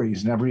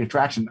stories in every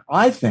attraction.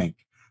 I think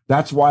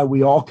that's why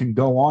we all can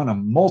go on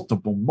them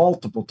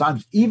multiple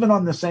times, even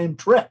on the same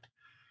trip.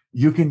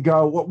 You can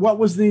go, what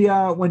was the,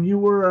 when you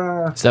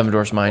were... Seven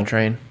Dwarfs Mine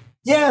Train.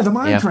 Yeah, the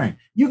mine train.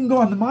 You can go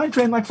on the mine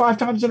train like 5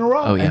 times in a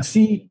row and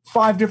see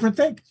 5 different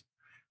things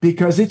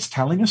because it's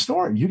telling a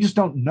story. You just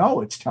don't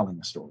know it's telling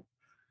a story.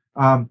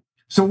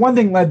 So one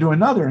thing led to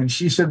another. And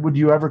she said, would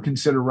you ever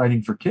consider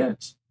writing for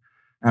kids?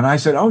 And I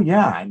said, oh,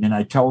 yeah. I mean,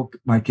 I tell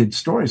my kids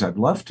stories. I'd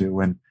love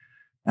to.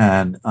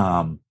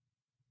 And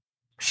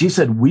she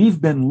said,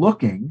 we've been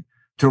looking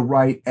to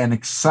write an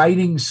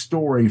exciting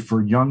story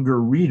for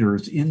younger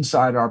readers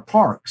inside our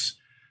parks,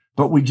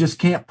 but we just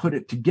can't put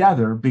it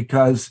together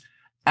because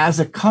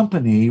as a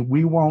company,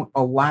 we won't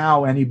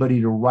allow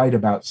anybody to write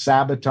about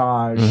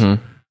sabotage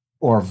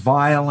or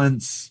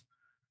violence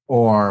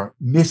or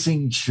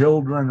missing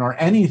children or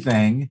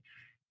anything.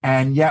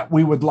 And yet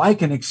we would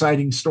like an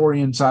exciting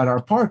story inside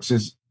our parks.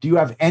 Do you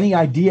have any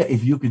idea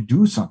if you could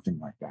do something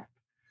like that?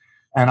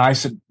 And I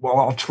said, well,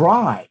 I'll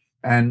try.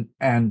 And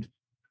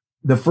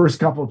the first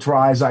couple of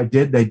tries I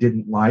did, they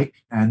didn't like.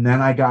 And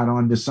then I got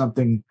onto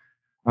something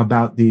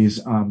about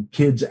these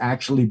kids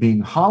actually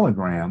being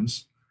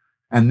holograms.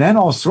 And then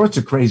all sorts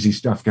of crazy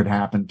stuff could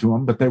happen to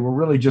them, but they were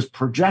really just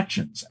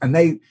projections. And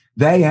they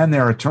they and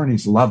their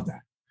attorneys loved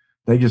that.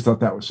 They just thought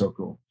that was so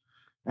cool.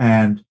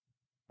 And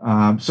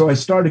so I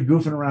started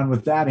goofing around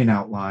with that in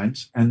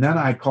outlines. And then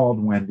I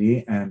called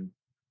Wendy and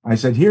I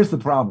said, here's the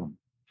problem.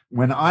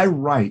 When I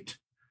write,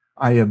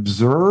 I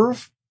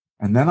observe,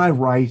 and then I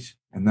write,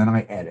 and then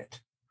I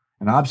edit.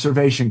 An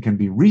observation can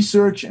be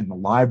research in the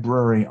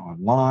library,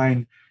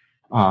 online,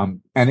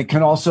 and it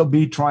can also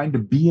be trying to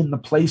be in the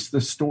place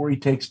the story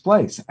takes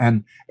place.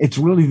 And it's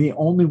really the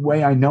only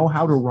way I know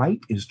how to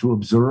write is to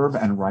observe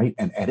and write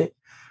and edit.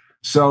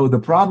 So the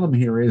problem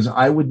here is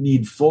I would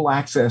need full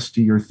access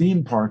to your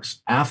theme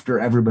parks after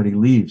everybody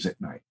leaves at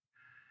night.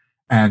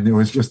 And there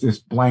was just this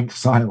blank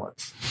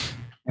silence.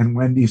 And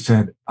Wendy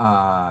said,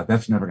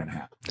 that's never going to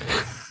happen.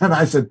 And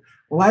I said,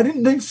 well, I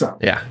didn't think so.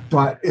 Yeah.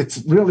 But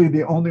it's really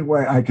the only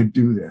way I could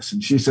do this.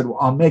 And she said, well,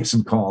 I'll make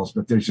some calls,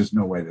 but there's just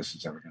no way this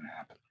is ever going to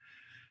happen.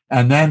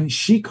 And then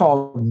she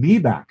called me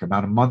back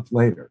about a month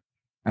later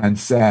and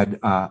said,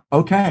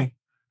 okay,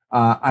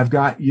 I've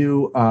got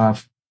you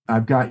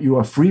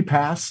a free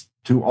pass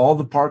to all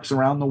the parks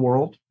around the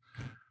world.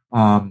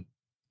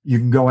 You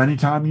can go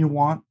anytime you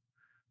want.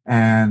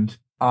 And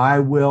I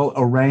will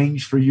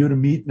arrange for you to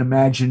meet an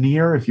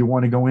Imagineer if you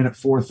want to go in at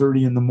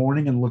 4:30 in the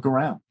morning and look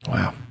around.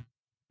 Wow.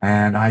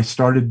 And I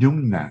started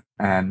doing that.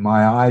 And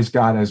my eyes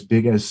got as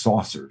big as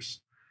saucers.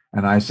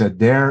 And I said,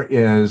 there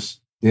is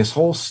this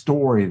whole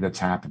story that's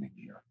happening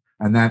here.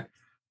 And that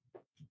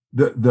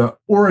the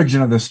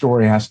origin of the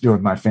story has to do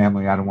with my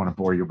family. I don't want to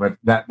bore you, but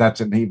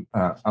that's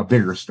a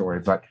bigger story.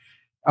 But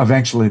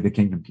eventually the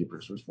Kingdom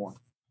Keepers was born.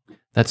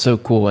 That's so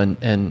cool.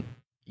 And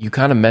you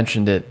kind of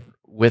mentioned it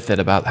with it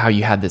about how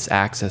you had this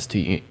access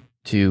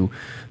to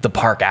the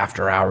park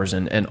after hours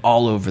and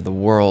all over the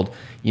world.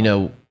 You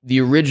know, the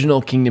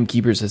original Kingdom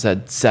Keepers has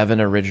had 7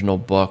 original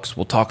books.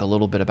 We'll talk a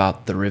little bit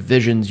about the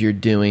revisions you're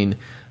doing.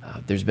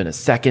 There's been a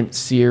second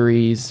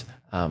series.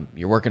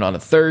 You're working on a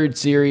third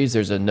series.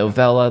 There's a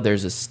novella.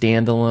 There's a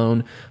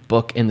standalone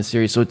book in the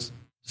series. So it's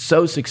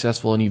so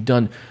successful, and you've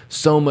done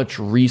so much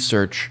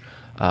research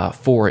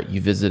for it. You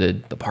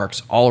visited the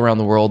parks all around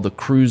the world, the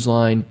cruise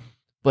line.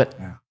 But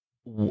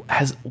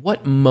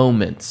what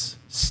moments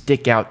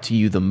stick out to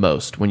you the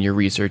most when you're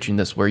researching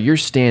this, where you're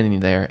standing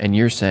there and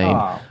you're saying,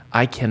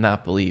 I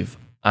cannot believe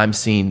I'm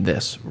seeing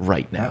this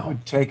right now? That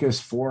would take us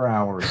 4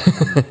 hours.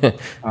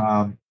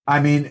 I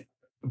mean,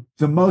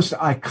 the most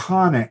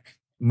iconic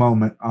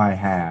moment I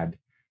had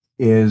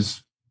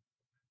has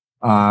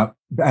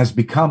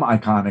become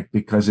iconic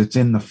because it's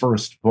in the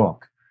first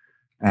book.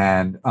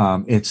 And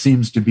it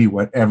seems to be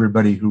what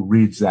everybody who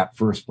reads that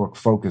first book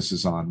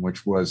focuses on,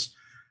 which was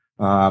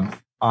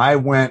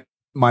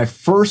my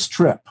first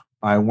trip,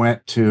 I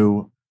went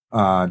to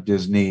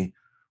Disney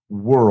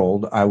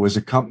World. I was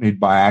accompanied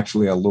by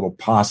actually a little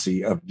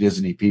posse of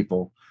Disney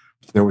people.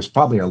 There was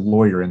probably a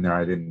lawyer in there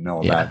I didn't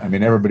know about. I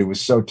mean, everybody was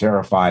so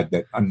terrified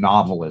that a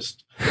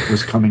novelist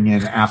was coming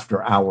in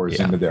after hours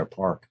into their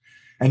park.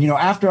 And, you know,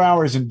 after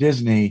hours in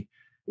Disney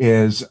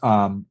is,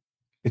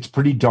 it's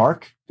pretty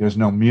dark. There's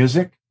no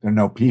music. There are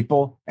no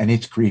people. And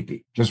it's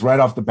creepy. Just right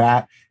off the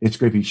bat, it's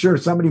creepy. Sure,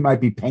 somebody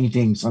might be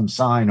painting some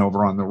sign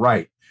over on the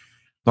right,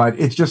 but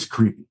it's just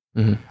creepy.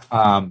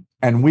 Mm-hmm.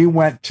 And we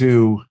went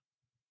to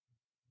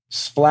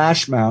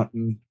Splash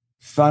Mountain,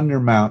 Thunder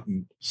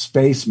Mountain,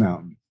 Space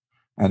Mountain.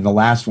 And the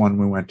last one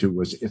we went to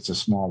was It's a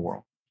Small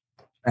World.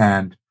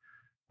 And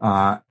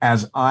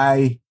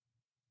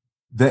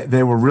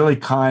they were really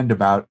kind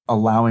about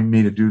allowing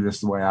me to do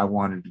this the way I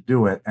wanted to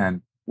do it.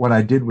 And what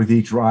I did with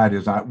each ride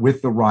is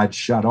with the ride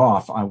shut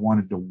off, I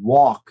wanted to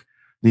walk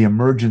the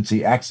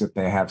emergency exit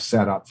they have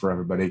set up for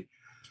everybody,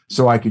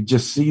 so I could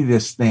just see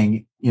this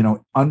thing, you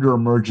know, under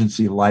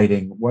emergency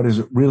lighting. What does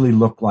it really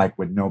look like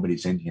when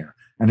nobody's in here?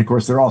 And of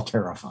course, they're all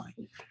terrifying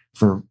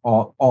for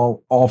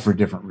all for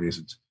different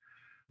reasons.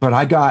 But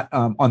I got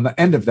on the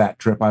end of that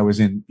trip, I was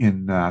in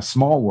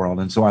Small World,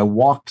 and so I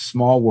walked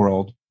Small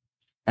World,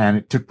 and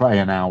it took probably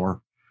an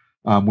hour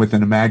with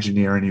an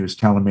Imagineer, and he was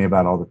telling me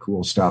about all the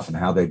cool stuff and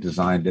how they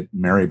designed it,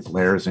 Mary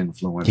Blair's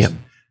influence, and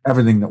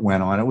everything that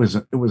went on. It was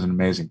an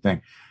amazing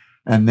thing.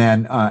 And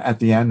then at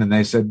the end, and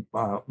they said,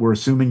 we're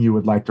assuming you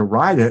would like to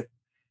ride it.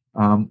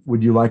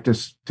 Would you like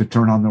us to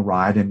turn on the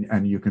ride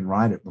and you can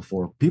ride it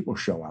before people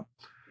show up?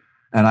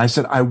 And I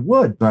said, I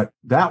would, but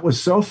that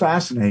was so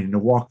fascinating to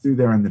walk through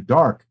there in the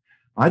dark.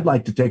 I'd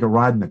like to take a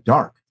ride in the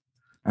dark.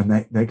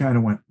 And they kind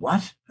of went,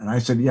 what? And I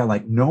said, yeah,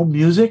 like no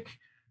music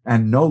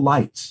and no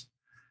lights.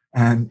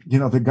 And, you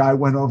know, the guy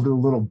went over to the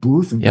little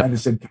booth and kind of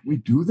said, can we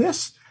do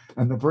this?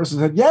 And the person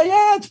said,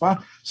 yeah, it's fine.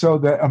 So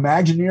the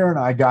Imagineer and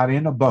I got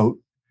in a boat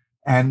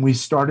and we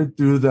started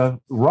through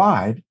the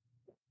ride.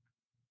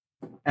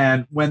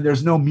 And when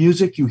there's no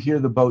music, you hear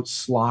the boat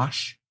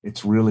slosh.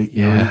 It's really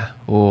eerie. Yeah.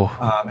 Oh.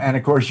 And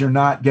of course, you're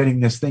not getting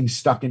this thing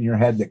stuck in your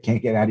head that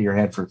can't get out of your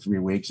head for 3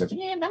 weeks.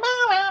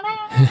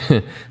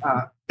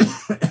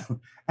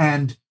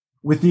 And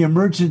with the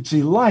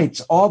emergency lights,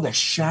 all the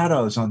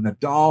shadows on the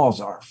dolls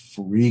are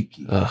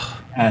freaky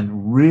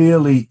and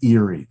really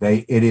eerie.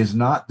 It is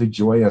not the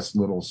joyous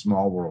little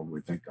small world we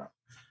think of.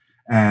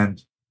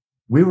 And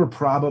we were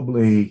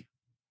probably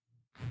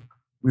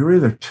we were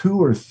either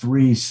 2 or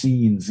 3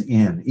 scenes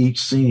in.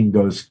 Each scene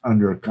goes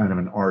under kind of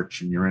an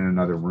arch and you're in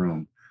another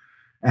room.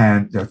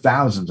 And there are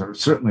thousands, or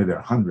certainly there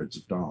are hundreds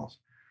of dolls.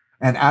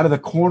 And out of the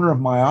corner of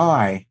my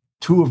eye,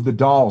 2 of the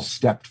dolls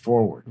stepped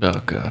forward.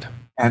 Oh, God.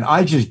 And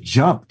I just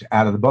jumped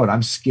out of the boat.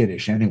 I'm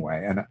skittish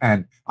anyway.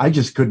 And I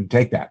just couldn't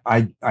take that.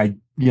 I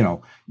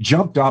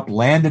jumped up,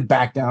 landed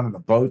back down in the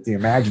boat. The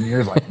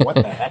Imagineer's like, what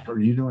the heck are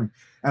you doing?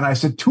 And I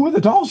said, 2 of the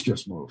dolls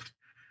just moved.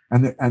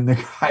 And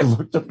the guy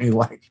looked at me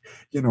like,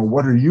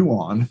 what are you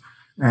on?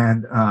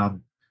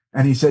 And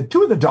he said,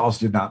 2 of the dolls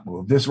did not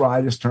move. This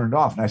ride is turned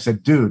off. And I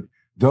said, dude,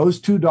 those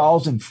 2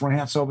 dolls in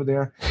France over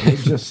there, they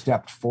just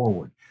stepped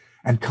forward.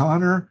 And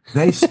Connor,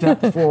 they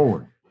stepped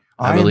forward.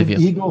 I am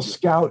an Eagle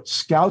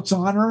Scout's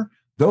honor.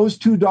 Those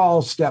 2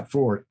 dolls stepped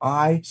forward.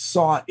 I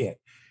saw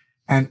it.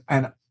 And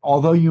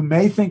although you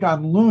may think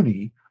I'm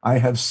loony, I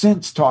have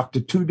since talked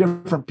to 2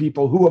 different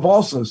people who have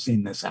also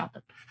seen this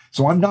happen.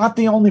 So I'm not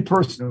the only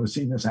person who has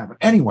seen this happen.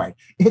 Anyway,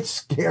 it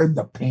scared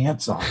the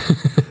pants off me.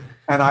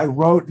 And I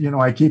wrote,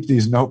 I keep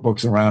these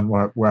notebooks around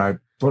where I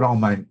put all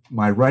my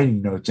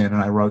writing notes in, and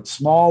I wrote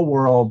small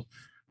world,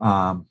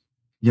 dark,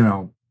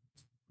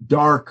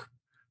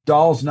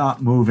 dolls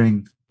not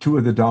moving, 2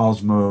 of the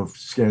dolls moved,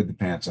 scared the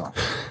pants off.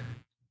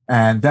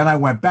 And then I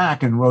went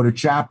back and wrote a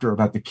chapter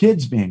about the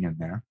kids being in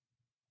there.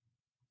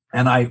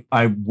 And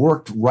I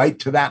worked right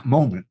to that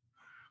moment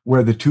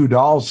where the 2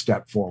 dolls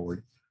stepped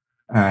forward.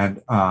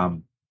 And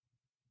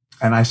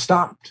I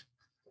stopped.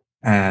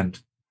 And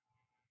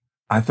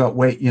I thought,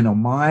 wait,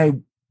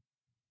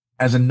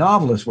 as a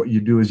novelist, what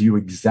you do is you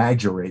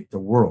exaggerate the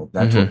world.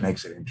 That's what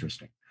makes it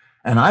interesting.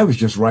 And I was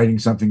just writing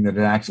something that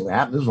had actually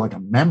happened. This was like a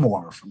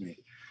memoir for me.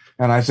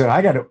 And I said,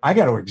 I got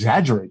to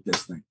exaggerate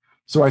this thing.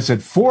 So I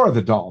said, 4 of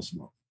the dolls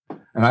moved.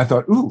 And I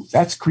thought, ooh,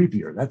 that's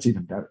creepier. That's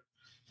even better.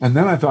 And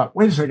then I thought,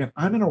 wait a second,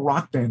 I'm in a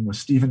rock band with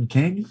Stephen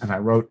King. And I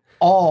wrote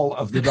all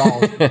of the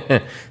dolls.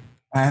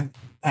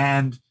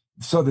 and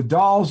so the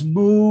dolls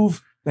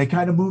move. They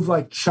kind of move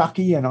like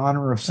Chucky in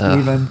honor of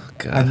Stephen.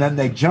 And then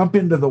they jump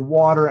into the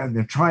water and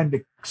they're trying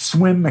to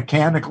swim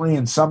mechanically.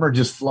 And some are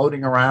just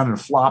floating around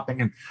and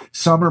flopping. And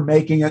some are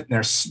making it and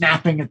they're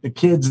snapping at the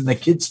kids and the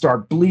kids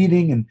start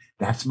bleeding. And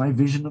that's my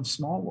vision of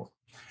Small World.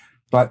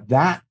 But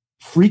that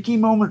freaky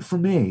moment for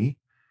me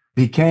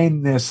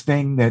became this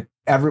thing that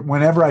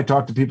whenever I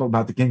talk to people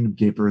about the Kingdom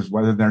Keepers,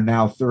 whether they're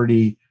now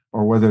 30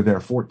 or whether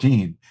they're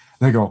 14,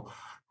 they go,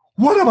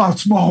 what about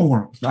Small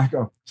World? And I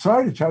go,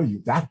 sorry to tell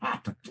you, that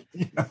happened.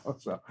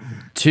 So.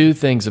 2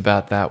 things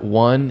about that.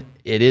 One,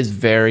 it is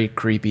very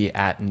creepy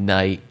at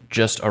night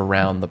just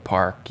around the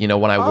park. When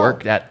I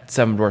worked at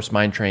Seven Dwarfs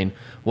Mine Train,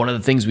 one of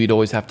the things we'd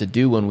always have to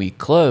do when we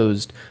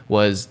closed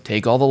was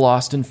take all the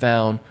lost and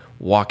found,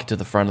 walk it to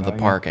the front of the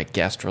park at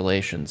guest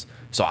relations.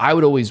 So I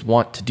would always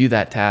want to do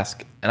that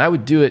task, and I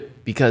would do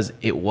it because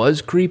it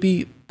was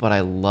creepy, but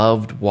I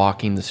loved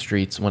walking the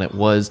streets when it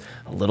was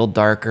a little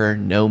darker,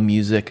 no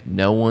music,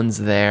 no one's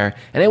there.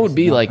 And it would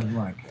be like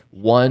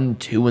 1,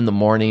 2 in the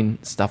morning,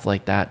 stuff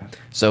like that.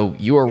 So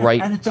you are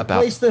right. And it's a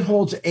place that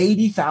holds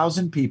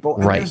 80,000 people,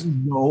 and there's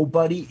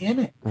nobody in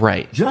it.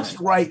 Right. Just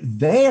right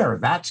there,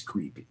 that's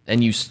creepy.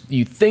 And you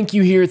think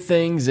you hear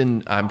things,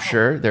 and I'm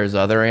sure there's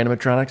other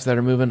animatronics that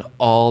are moving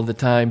all the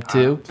time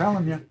too. I'm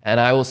telling you. And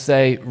I will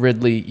say,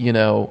 Ridley,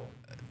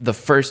 the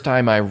first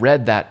time I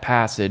read that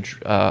passage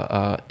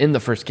in the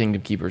first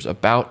Kingdom Keepers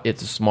about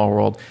It's a Small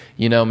World,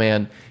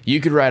 man,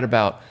 you could write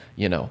about,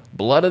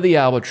 blood of the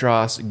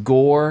albatross,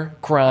 gore,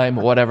 crime,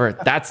 whatever.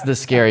 That's the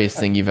scariest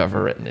thing you've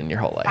ever written in your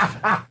whole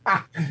life.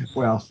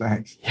 Well,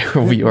 thanks.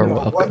 You're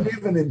welcome. It wasn't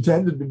even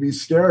intended to be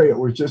scary. It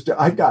was just,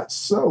 I got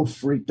so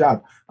freaked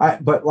out.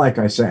 But like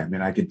I say,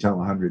 I could tell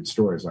 100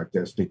 stories like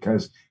this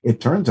because it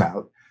turns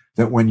out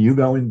that when you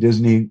go in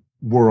Disney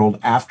World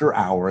after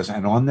hours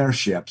and on their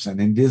ships and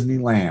in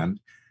Disneyland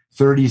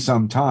 30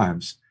 some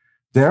times,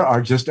 there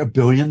are just a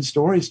billion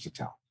stories to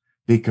tell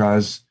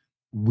because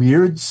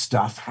weird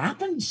stuff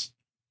happens.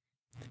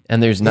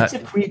 And it's a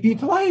creepy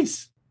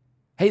place.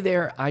 Hey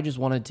there, I just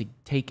wanted to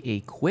take a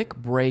quick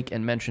break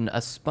and mention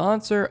a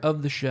sponsor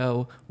of the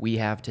show we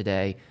have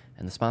today.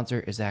 And the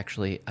sponsor is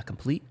actually a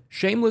complete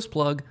shameless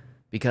plug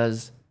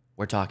because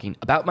we're talking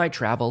about my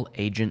travel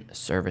agent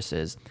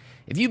services.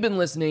 If you've been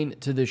listening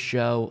to this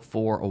show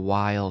for a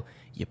while,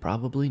 you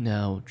probably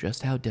know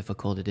just how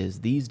difficult it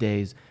is these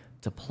days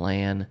to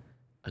plan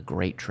a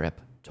great trip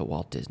to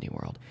Walt Disney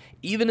World.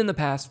 Even in the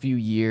past few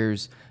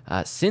years,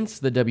 since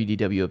the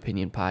WDW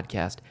Opinion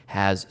podcast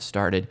has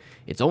started,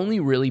 it's only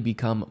really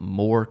become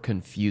more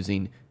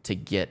confusing to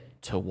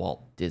get to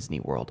Walt Disney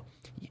World.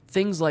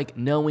 Things like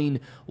knowing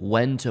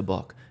when to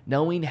book,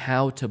 knowing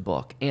how to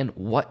book and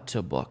what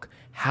to book,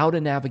 how to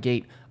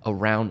navigate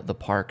around the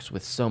parks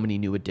with so many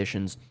new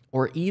additions,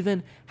 or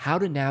even how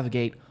to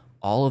navigate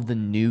all of the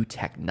new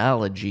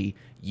technology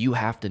you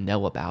have to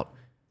know about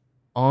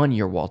on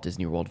your Walt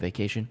Disney World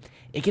vacation.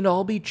 It can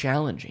all be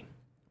challenging,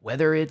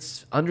 whether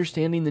it's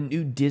understanding the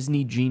new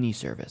Disney Genie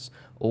service,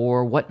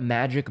 or what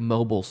Magic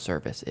Mobile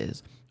service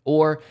is,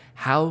 or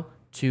how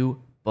to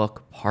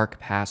book park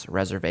pass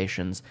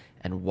reservations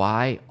and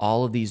why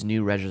all of these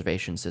new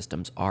reservation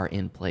systems are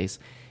in place,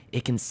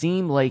 it can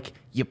seem like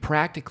you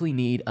practically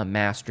need a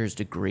master's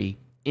degree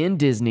in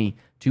Disney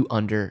to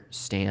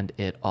understand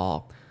it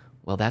all.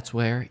 Well, that's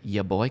where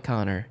your boy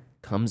Connor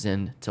comes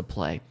in to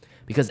play.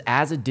 Because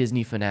as a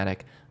Disney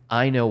fanatic,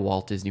 I know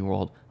Walt Disney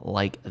World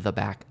like the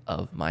back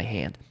of my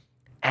hand.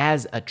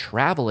 As a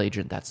travel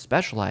agent that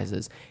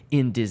specializes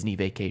in Disney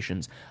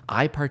vacations,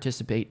 I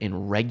participate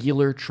in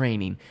regular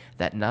training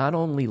that not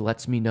only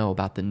lets me know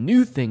about the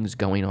new things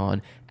going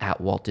on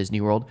at Walt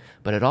Disney World,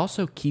 but it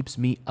also keeps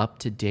me up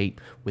to date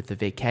with the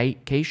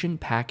vacation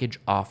package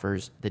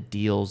offers, the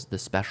deals, the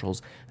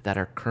specials that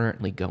are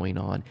currently going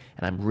on.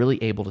 And I'm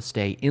really able to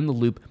stay in the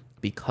loop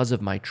because of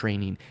my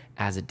training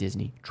as a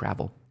Disney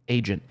travel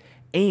agent.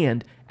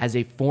 And as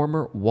a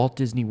former Walt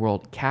Disney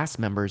World cast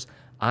members,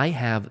 I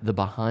have the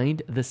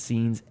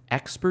behind-the-scenes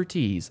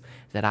expertise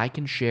that I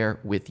can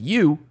share with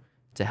you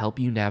to help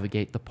you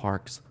navigate the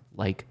parks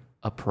like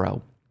a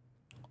pro.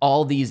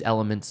 All these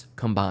elements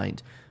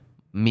combined,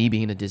 me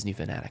being a Disney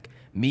fanatic,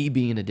 me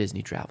being a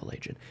Disney travel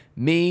agent,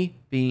 me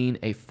being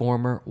a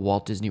former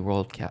Walt Disney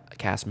World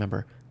cast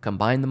member,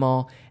 combine them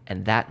all,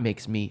 and that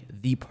makes me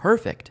the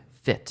perfect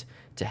fit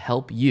to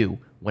help you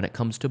when it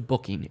comes to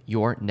booking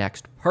your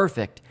next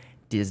perfect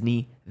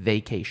Disney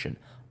vacation.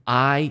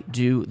 I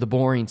do the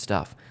boring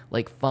stuff,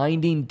 like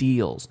finding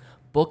deals,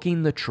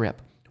 booking the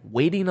trip,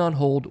 waiting on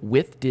hold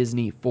with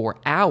Disney for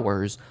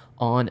hours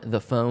on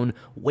the phone,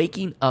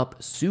 waking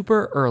up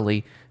super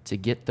early to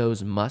get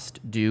those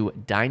must-do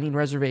dining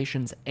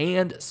reservations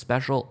and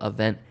special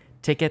event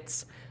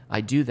tickets.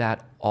 I do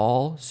that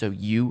all so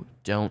you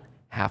don't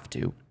have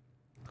to.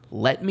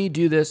 Let me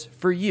do this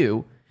for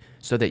you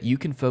so that you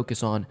can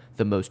focus on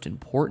the most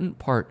important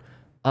part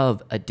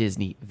of a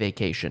Disney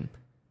vacation,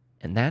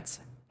 and that's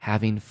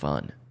having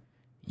fun.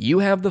 You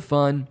have the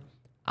fun,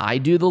 I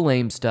do the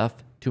lame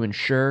stuff to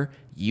ensure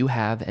you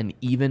have an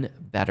even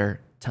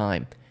better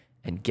time.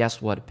 And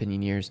guess what,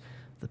 Opinioneers?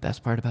 The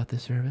best part about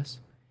this service?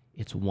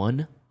 It's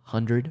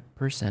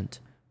 100%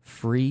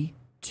 free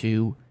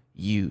to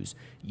use.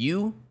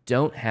 You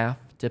don't have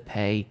to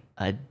pay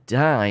a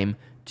dime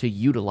to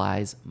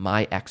utilize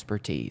my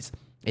expertise.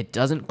 It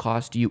doesn't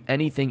cost you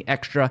anything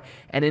extra,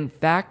 and in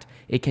fact,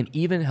 it can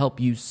even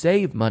help you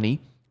save money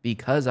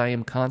because I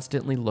am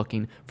constantly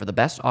looking for the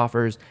best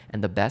offers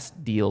and the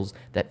best deals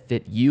that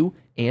fit you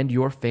and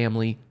your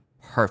family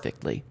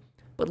perfectly.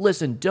 But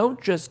listen,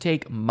 don't just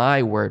take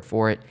my word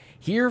for it.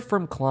 Hear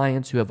from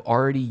clients who have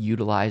already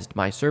utilized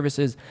my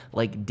services,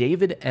 like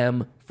David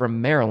M. from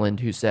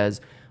Maryland, who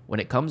says, when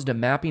it comes to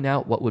mapping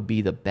out what would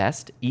be the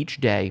best each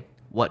day,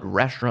 what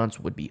restaurants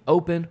would be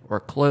open or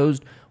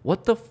closed,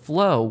 what the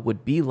flow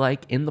would be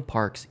like in the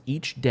parks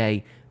each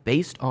day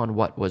based on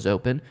what was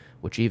open,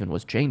 which even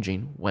was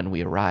changing when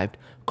we arrived,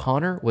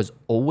 Connor was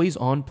always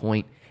on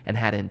point and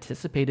had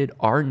anticipated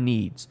our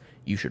needs.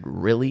 You should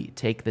really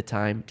take the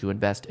time to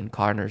invest in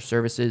Connor's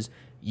services.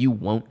 You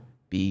won't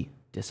be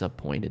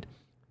disappointed.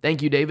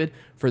 Thank you, David,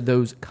 for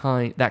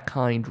that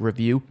kind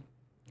review.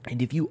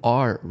 And if you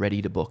are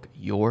ready to book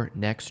your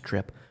next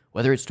trip,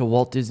 whether it's to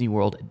Walt Disney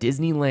World,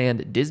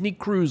 Disneyland, Disney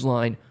Cruise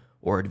Line,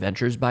 or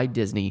Adventures by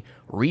Disney,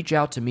 reach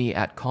out to me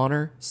at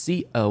Connor,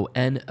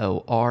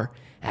 C-O-N-O-R,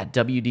 at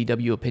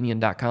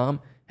WDWOpinion.com,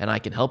 and I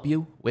can help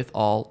you with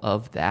all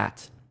of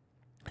that.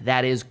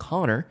 That is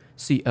Connor,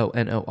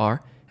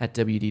 C-O-N-O-R, at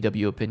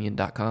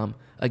WDWOpinion.com.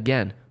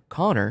 Again,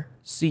 Connor,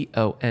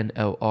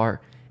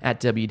 C-O-N-O-R,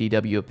 at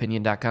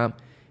WDWOpinion.com,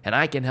 and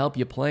I can help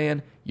you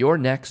plan your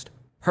next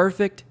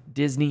perfect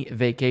Disney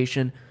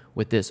vacation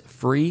with this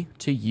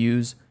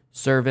free-to-use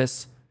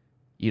service.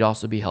 You'd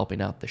also be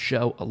helping out the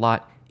show a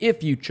lot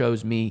if you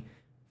chose me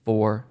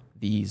for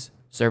these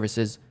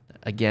services.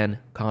 Again,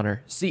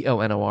 Connor,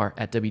 C-O-N-O-R,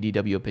 at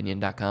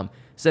WDWOpinion.com.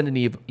 Send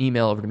an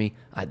email over to me.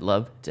 I'd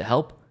love to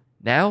help.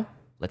 Now,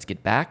 let's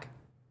get back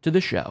to the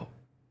show.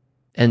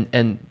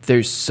 And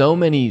there's so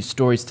many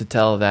stories to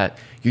tell that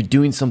you're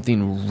doing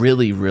something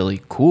really,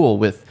 really cool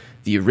with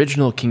the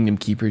original Kingdom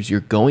Keepers.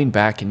 You're going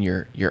back and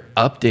you're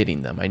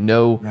updating them. I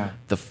know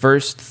the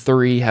first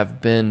 3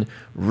 have been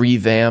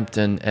revamped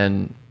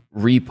and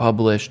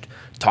republished.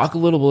 Talk a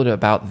little bit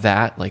about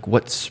that, like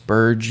what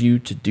spurred you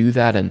to do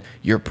that and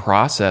your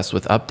process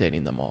with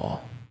updating them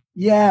all.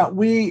 Yeah,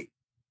 one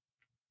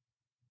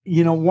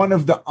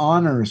of the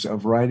honors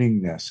of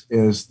writing this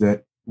is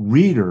that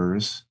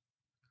readers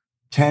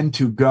tend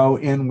to go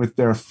in with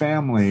their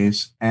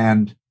families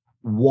and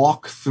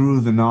walk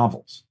through the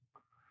novels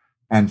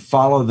and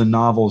follow the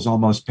novels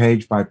almost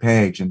page by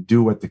page and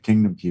do what the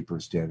Kingdom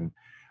Keepers did. And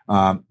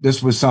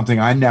this was something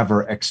I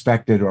never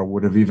expected or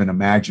would have even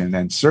imagined,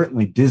 and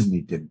certainly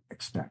Disney didn't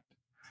expect.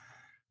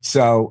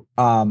 So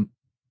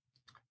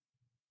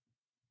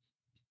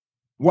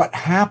what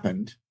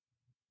happened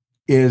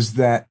is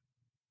that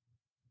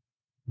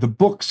the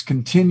books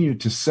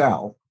continued to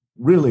sell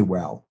really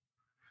well.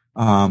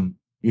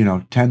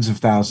 Tens of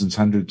thousands,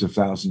 hundreds of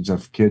thousands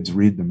of kids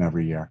read them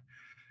every year.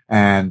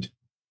 And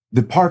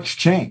the parks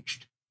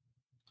changed.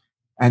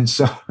 And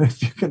so,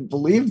 if you can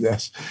believe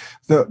this,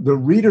 the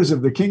readers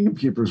of the Kingdom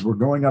Keepers were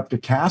going up to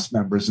cast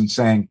members and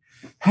saying,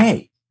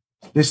 hey,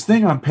 this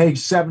thing on page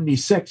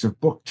 76 of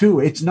book 2,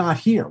 it's not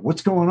here.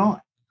 What's going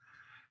on?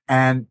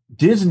 And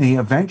Disney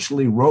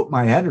eventually wrote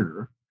my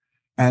editor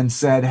and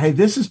said, hey,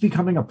 this is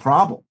becoming a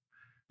problem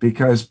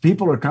because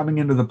people are coming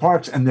into the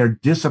parks and they're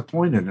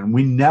disappointed. And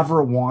we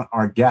never want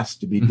our guests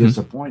to be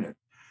disappointed.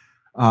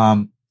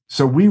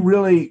 So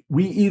we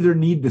either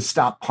need to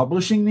stop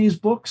publishing these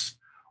books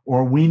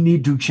or we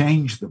need to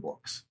change the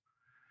books.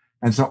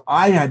 And so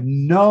I had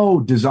no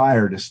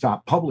desire to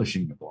stop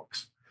publishing the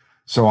books.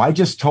 So I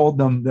just told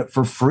them that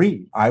for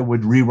free, I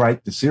would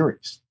rewrite the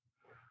series.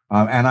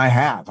 And I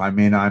have. I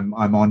mean, I'm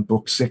on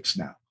book 6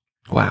 now.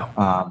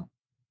 Wow.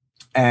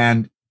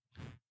 And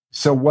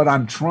so what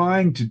I'm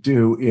trying to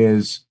do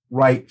is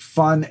write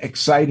fun,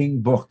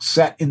 exciting books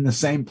set in the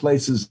same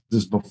places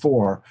as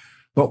before,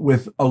 but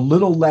with a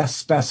little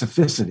less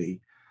specificity.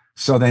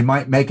 So they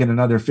might make it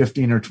another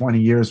 15 or 20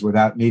 years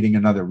without needing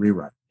another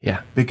rewrite.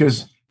 Yeah.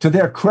 Because to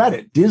their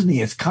credit, Disney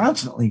is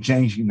constantly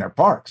changing their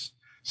parks.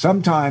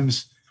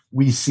 Sometimes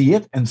we see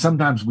it and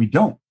sometimes we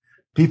don't.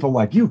 People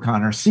like you,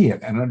 Connor, see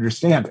it and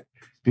understand it.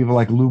 People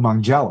like Lou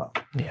Mangello.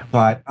 Yeah.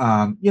 But,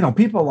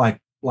 people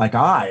like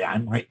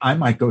I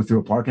might go through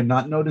a park and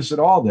not notice at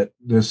all that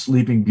the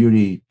Sleeping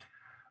Beauty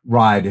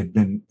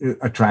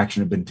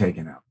attraction had been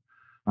taken out.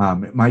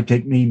 It might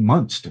take me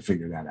months to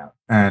figure that out.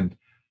 And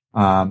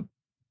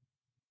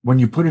when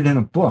you put it in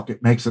a book,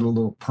 it makes it a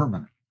little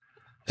permanent.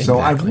 Exactly. So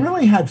I've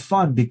really had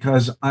fun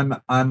because I'm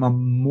a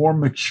more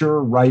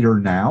mature writer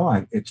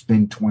now. It's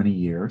been 20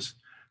 years.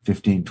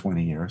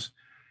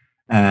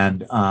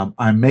 And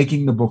I'm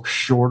making the book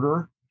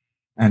shorter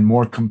and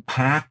more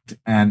compact,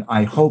 and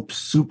I hope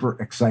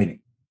super exciting.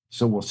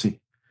 So we'll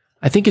see.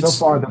 I think so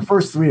far the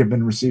first 3 have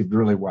been received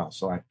really well.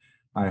 So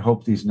I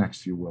hope these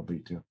next few will be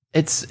too.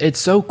 It's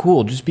so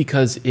cool just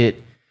because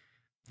it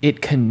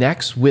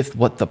connects with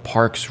what the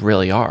parks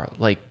really are.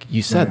 Like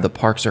you said, the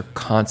parks are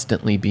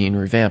constantly being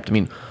revamped. I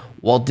mean,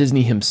 Walt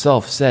Disney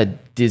himself said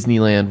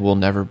Disneyland will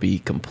never be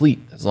complete.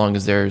 As long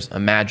as there's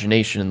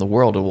imagination in the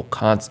world, it will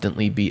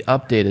constantly be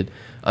updated.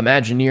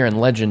 Imagineer and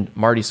legend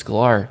Marty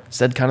Sklar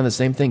said kind of the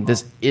same thing.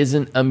 This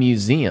isn't a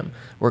museum.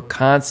 We're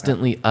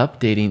constantly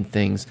updating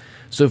things.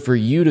 So for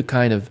you to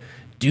kind of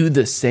do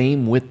the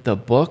same with the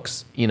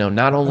books,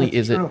 not only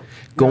is it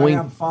going...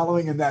 I'm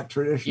following in that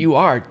tradition. You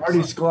are. Marty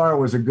Sklar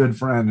was a good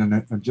friend and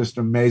a just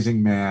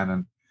amazing man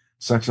and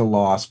such a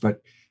loss,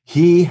 but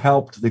he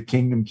helped the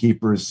Kingdom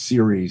Keepers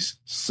series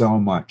so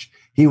much.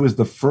 He was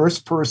the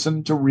first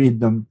person to read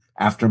them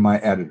after my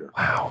editor.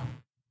 Wow.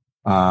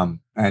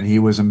 And he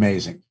was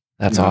amazing.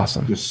 That's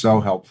awesome. Just so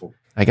helpful.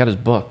 I got his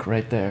book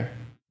right there.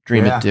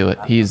 Dream It, Do It.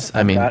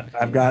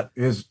 I've got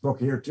his book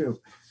here too.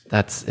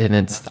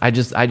 I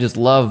just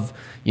love,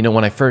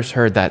 when I first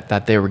heard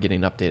that they were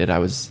getting updated, I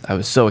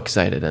was so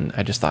excited, and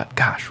I just thought,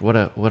 gosh, what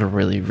a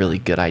really, really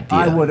good idea.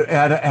 I would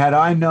had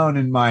I known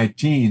in my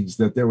teens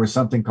that there was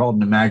something called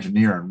an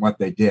Imagineer and what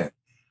they did,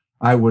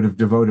 I would have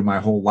devoted my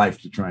whole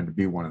life to trying to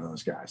be one of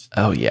those guys.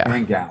 Oh yeah.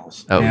 And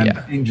gals.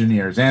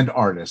 Engineers and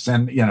artists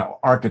and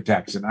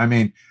architects. And I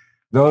mean,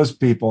 those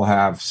people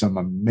have some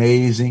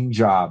amazing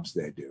jobs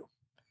they do.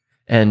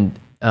 And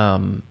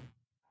I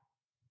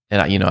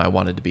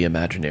wanted to be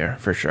Imagineer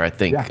for sure. I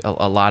think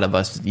a lot of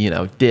us,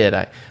 did.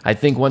 I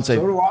think once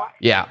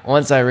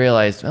once I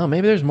realized,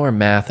 maybe there's more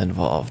math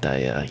involved.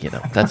 I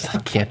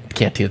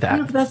can't do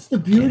that. That's the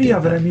beauty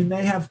of it. I mean,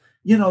 they have,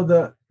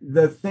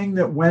 the thing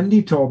that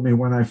Wendy told me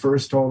when I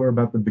first told her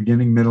about the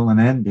beginning, middle, and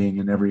end being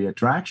in every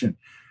attraction.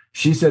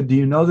 She said, do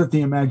you know that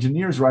the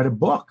Imagineers write a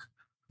book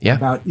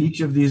about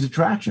each of these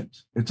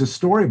attractions? It's a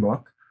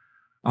storybook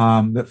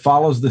that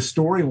follows the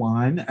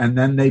storyline, and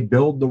then they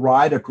build the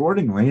ride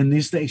accordingly. And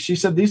these things, she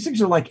said, these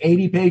things are like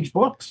 80-page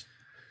books.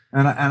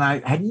 And I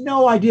had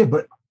no idea,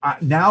 but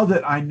now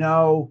that I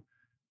know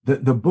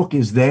that the book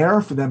is there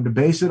for them to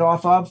base it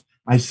off of,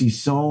 I see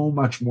so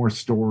much more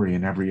story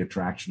in every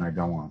attraction I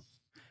go on.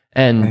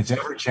 And it's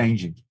ever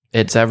changing.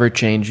 It's ever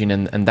changing,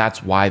 and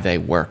that's why they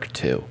work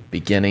too.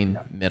 Beginning,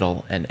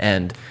 middle, and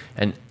end.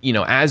 And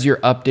as you're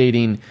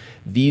updating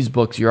these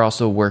books, you're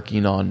also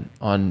working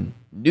on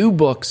new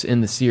books in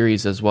the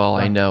series as well.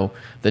 Right. I know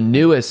the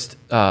newest,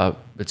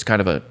 it's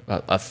kind of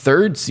a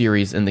third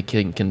series in the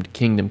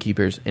Kingdom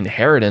Keepers,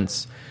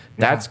 Inheritance.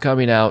 That's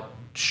coming out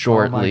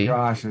shortly. Oh my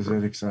gosh, is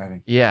it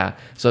exciting? Yeah.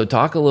 So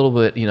talk a little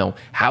bit,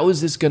 how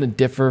is this going to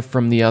differ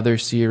from the other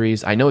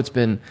series? I know it's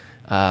been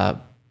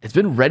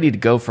ready to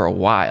go for a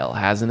while,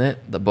 hasn't it?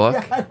 The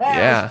book?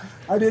 Yeah.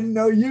 I didn't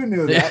know you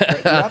knew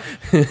that. But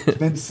it's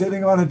been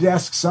sitting on a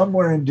desk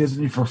somewhere in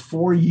Disney for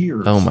 4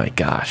 years. Oh my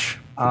gosh.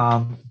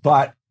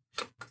 But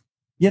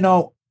I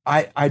don't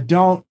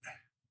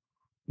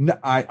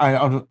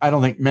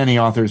think many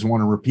authors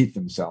want to repeat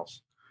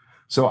themselves.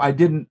 So I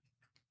didn't,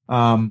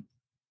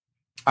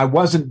 I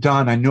wasn't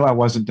done. I knew I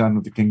wasn't done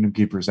with the Kingdom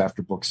Keepers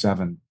after book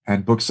 7.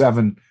 And book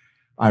 7,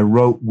 I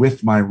wrote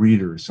with my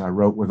readers. I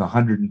wrote with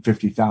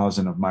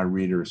 150,000 of my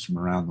readers from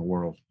around the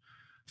world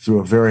through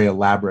a very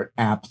elaborate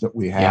app that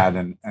we had.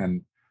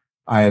 And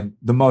I had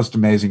the most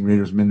amazing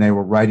readers. I mean, they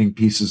were writing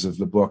pieces of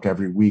the book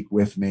every week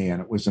with me,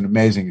 and it was an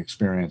amazing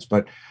experience.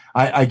 But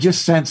I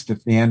just sensed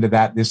at the end of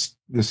that,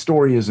 the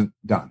story isn't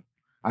done.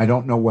 I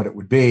don't know what it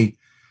would be.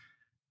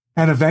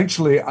 And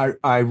eventually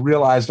I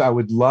realized I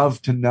would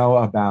love to know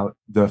about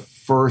the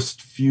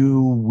first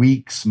few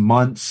weeks,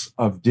 months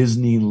of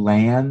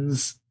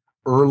Disneyland's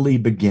early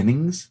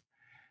beginnings.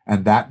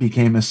 And that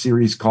became a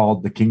series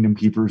called The Kingdom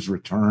Keepers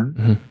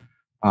Return.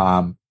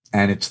 Mm-hmm.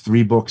 And it's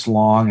 3 books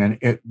long.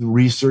 And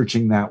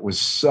researching that was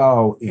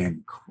so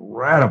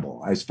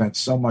incredible. I spent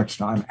so much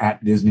time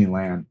at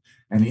Disneyland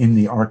and in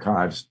the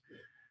archives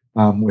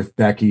with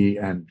Becky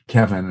and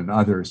Kevin and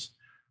others,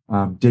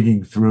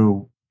 digging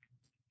through,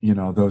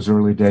 those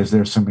early days.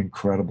 There's some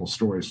incredible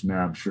stories from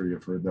there. I'm sure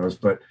you've heard those.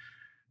 But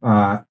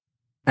and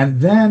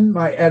then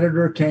my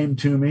editor came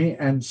to me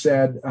and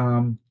said,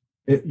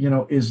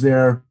 is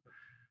there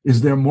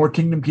more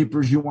Kingdom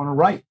Keepers you want to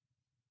write?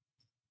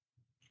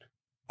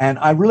 And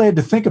I really had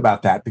to think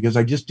about that because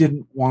I just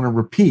didn't want to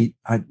repeat.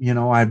 I'd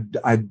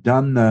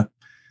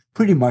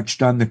pretty much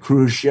done the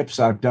cruise ships.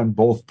 I've done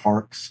both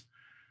parks.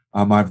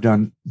 I've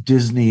done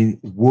Disney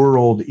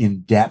World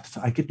in depth.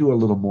 I could do a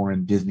little more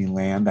in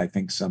Disneyland, I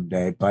think,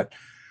 someday. But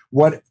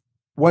what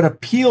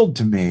appealed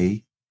to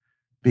me,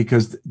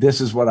 because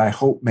this is what I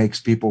hope makes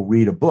people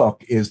read a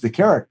book, is the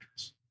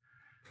characters.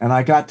 And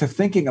I got to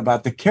thinking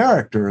about the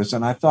characters,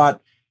 and I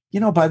thought,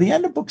 by the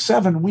end of book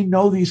 7, we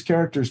know these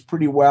characters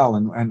pretty well.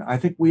 And I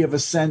think we have a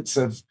sense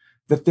of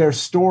that their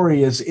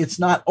story it's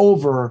not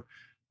over,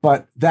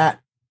 but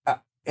that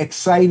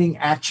exciting,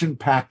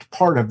 action-packed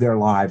part of their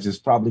lives is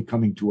probably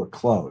coming to a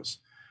close.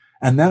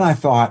 And then I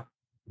thought,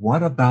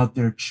 what about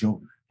their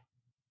children?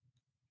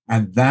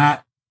 And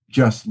that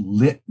just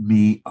lit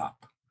me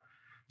up.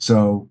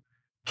 So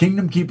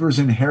Kingdom Keepers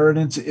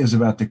Inheritance is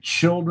about the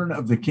children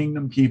of the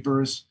Kingdom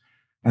Keepers,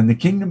 and the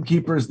Kingdom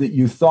Keepers that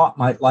you thought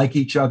might like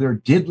each other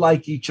did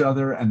like each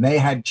other, and they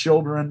had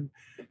children.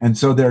 And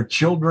so their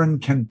children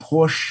can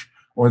push,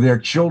 or their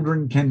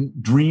children can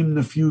dream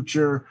the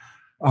future.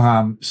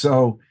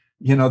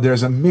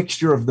 There's a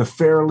mixture of the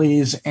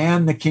Fairleys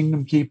and the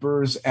Kingdom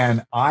Keepers,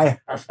 and I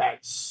have had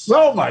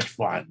so much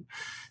fun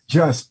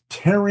just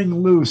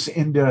tearing loose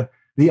into.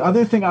 The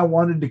other thing I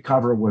wanted to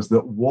cover was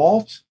that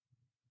Walt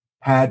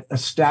had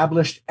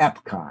established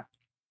Epcot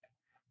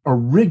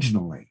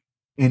originally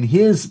in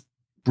his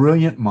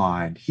brilliant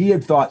mind. He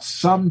had thought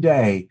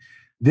someday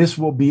this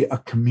will be a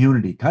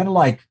community, kind of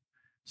like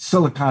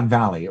Silicon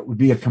Valley. It would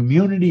be a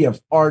community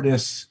of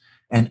artists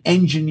and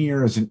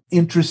engineers and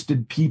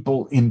interested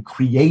people in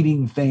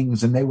creating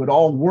things, and they would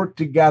all work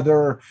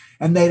together,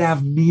 and they'd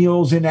have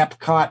meals in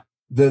Epcot,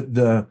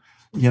 the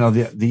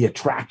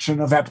attraction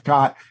of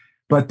Epcot,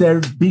 but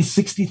there'd be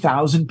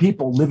 60,000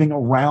 people living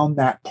around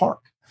that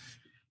park.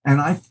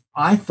 And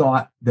I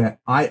thought that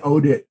I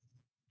owed it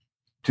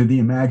to the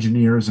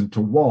Imagineers and to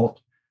Walt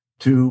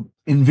to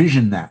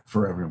envision that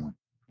for everyone.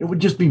 It would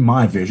just be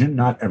my vision,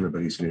 not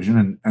everybody's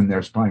vision, and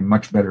there's probably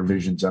much better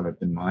visions of it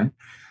than mine.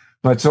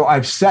 But so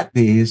I've set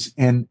these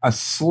in a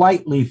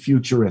slightly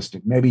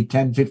futuristic, maybe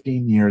 10,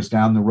 15 years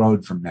down the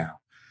road from now.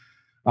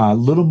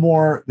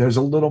 There's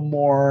a little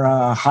more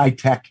high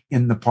tech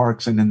in the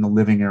parks and in the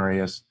living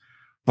areas.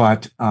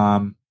 But,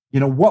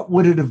 what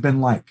would it have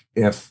been like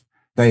if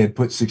they had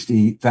put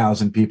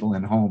 60,000 people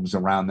in homes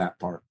around that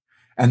park?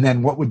 And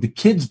then what would the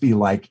kids be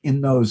like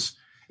in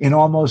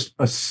almost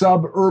a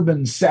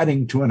suburban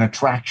setting to an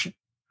attraction?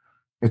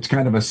 It's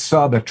kind of a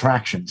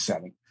sub-attraction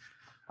setting.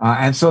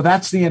 And so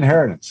that's the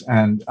inheritance.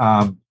 And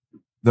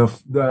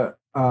the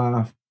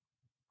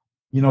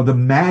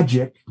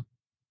magic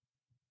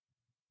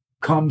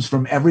comes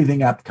from everything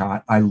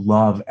Epcot. I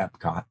love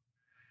Epcot.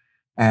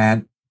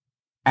 And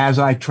as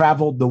I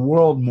traveled the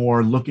world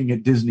more looking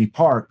at Disney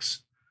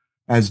parks,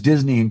 as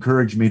Disney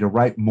encouraged me to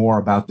write more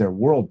about their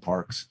world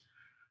parks,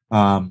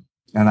 and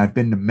I've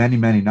been to many,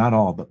 many, not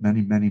all, but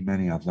many, many,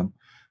 many of them,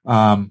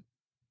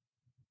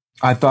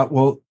 I thought,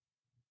 well,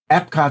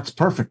 Epcot's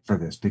perfect for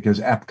this because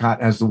Epcot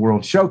has the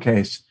World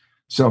Showcase.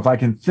 So if I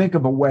can think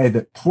of a way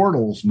that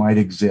portals might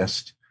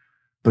exist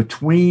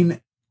between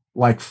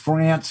like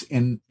France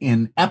in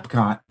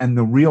Epcot and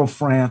the real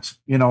France,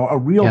 a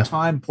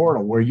real-time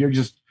portal where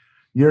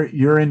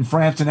you're in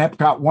France and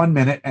Epcot 1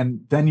 minute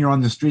and then you're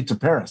on the streets of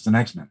Paris the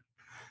next minute.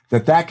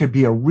 That could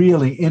be a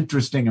really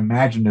interesting,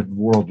 imaginative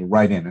world to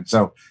write in. And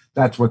so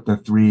that's what the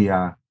three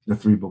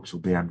books will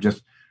be. I'm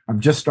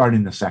just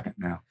starting the second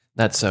now.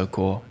 That's so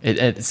cool.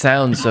 It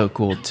sounds so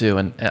cool too.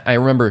 And I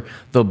remember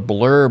the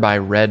blurb I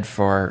read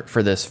for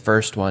this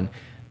first one.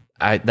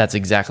 That's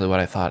exactly what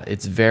I thought.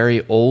 It's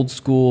very old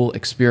school,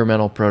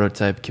 experimental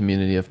prototype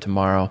community of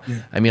tomorrow.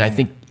 Yeah. I mean, I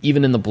think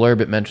even in the blurb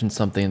it mentioned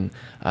something,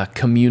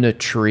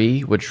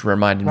 Communitree, which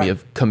reminded me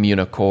of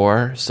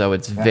Communicore. So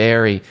it's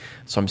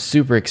so I'm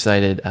super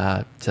excited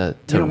to read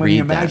that. When the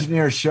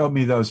Imagineers showed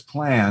me those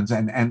plans,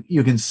 and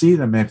you can see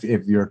them if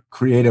you're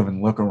creative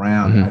and look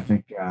around.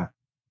 Mm-hmm.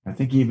 I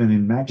think even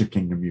in Magic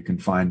Kingdom you can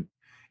find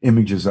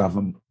images of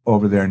them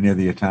over there near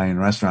the Italian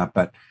restaurant.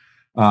 But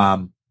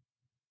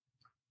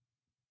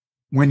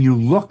when you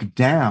look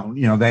down,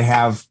 they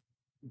have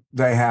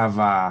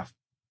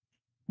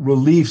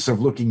reliefs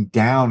of looking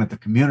down at the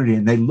community,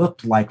 and they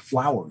looked like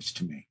flowers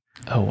to me.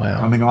 Oh, wow.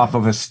 Coming off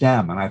of a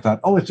stem. And I thought,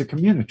 oh, it's a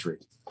community.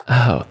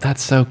 Oh,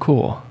 that's so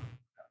cool.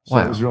 So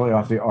It was really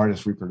off the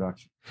artist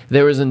reproduction.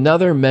 There was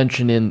another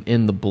mention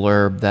in the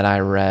blurb that I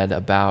read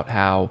about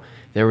how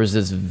there was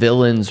this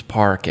Villains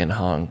Park in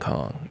Hong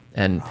Kong.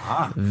 And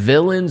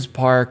Villains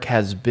Park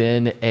has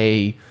been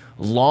a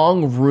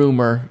long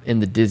rumor in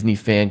the Disney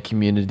fan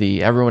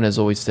community. Everyone has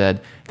always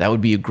said that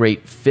would be a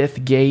great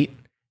fifth gate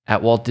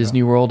at Walt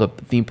Disney World, a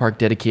theme park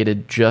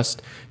dedicated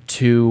just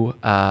to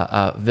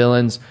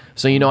villains.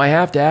 So, I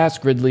have to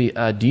ask, Ridley,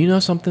 do you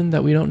know something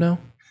that we don't know?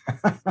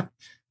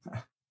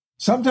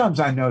 Sometimes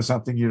I know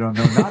something you don't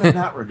know, not in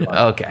that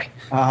regard. Okay.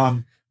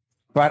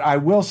 But I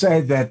will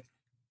say that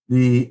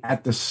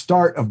at the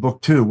start of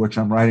book 2, which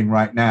I'm writing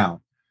right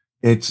now,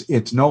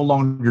 it's no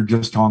longer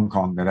just Hong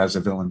Kong that has a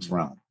villain's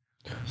realm.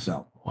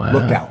 So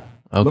Look out.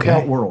 Okay. Look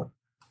out, world.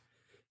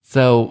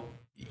 So,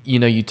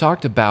 you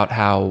talked about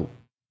how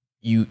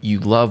you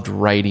loved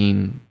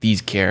writing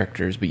these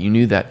characters, but you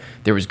knew that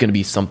there was going to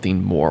be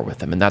something more with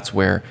them. And that's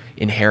where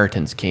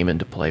inheritance came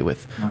into play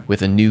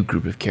with a new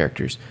group of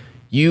characters.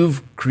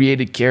 You've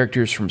created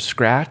characters from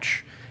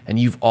scratch, and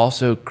you've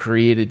also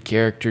created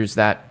characters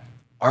that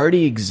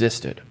already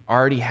existed,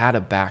 already had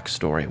a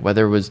backstory,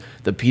 whether it was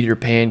the Peter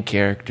Pan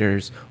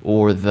characters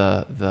or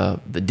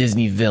the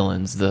Disney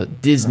villains, the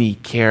Disney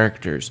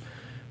characters.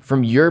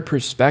 From your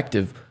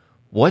perspective,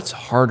 what's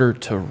harder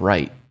to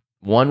write?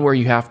 One where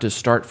you have to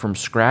start from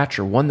scratch,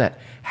 or one that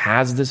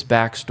has this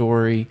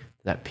backstory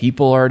that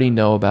people already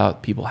know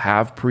about, people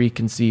have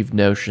preconceived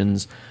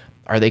notions?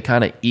 Are they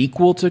kind of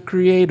equal to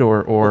create,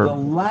 or Well, the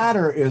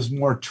latter is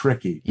more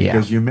tricky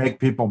because you make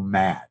people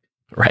mad.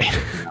 Right.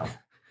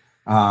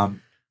 So,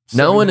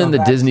 no one in the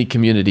Disney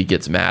community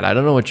gets mad. I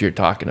don't know what you're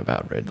talking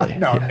about, Ridley.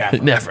 No,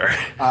 never.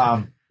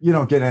 You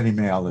don't get any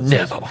mail that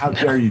says, how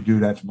dare you do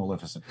that to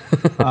Maleficent?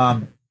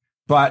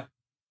 But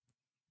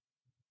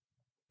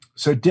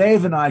so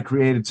Dave and I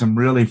created some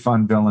really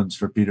fun villains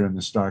for Peter and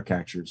the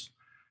Starcatchers.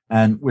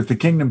 And with the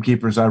Kingdom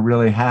Keepers, I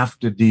really have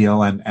to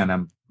deal, and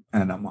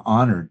I'm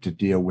honored to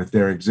deal with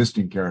their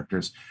existing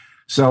characters.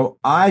 So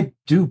I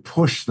do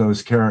push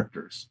those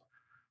characters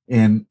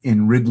in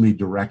Ridley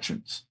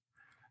directions.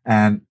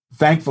 And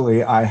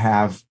thankfully, I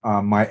have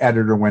my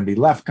editor, Wendy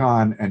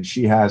Lefcon, and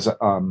she has,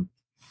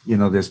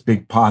 this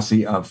big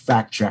posse of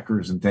fact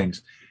checkers and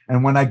things.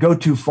 And when I go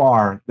too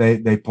far,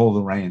 they pull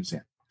the reins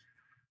in.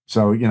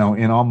 So,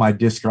 in all my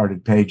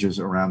discarded pages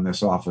around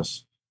this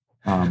office,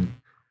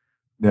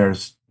 there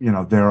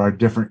are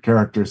different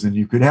characters than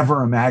you could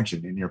ever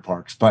imagine in your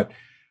parks. But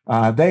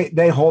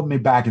they hold me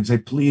back and say,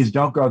 please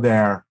don't go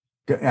there.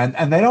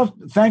 And they don't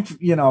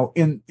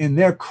in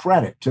their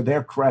credit, to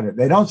their credit,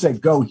 they don't say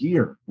go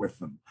here with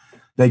them.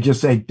 They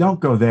just say, don't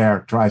go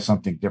there, try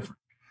something different.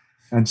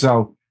 And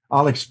so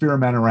I'll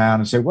experiment around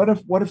and say, what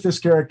if this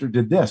character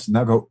did this? And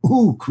they'll go,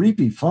 ooh,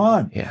 creepy,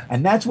 fun. Yeah.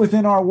 And that's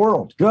within our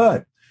world.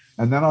 Good.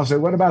 And then I'll say,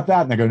 what about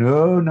that? And they go,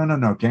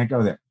 no, can't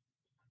go there.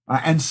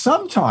 And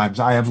sometimes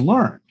I have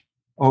learned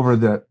over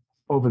the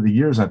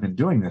years I've been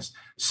doing this,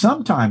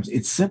 sometimes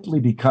it's simply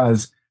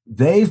because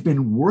they've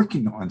been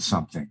working on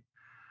something,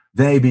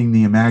 they being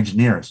the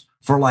Imagineers,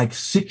 for like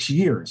 6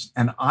 years,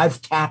 and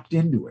I've tapped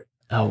into it.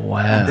 Oh, wow.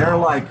 And they're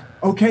like,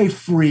 okay,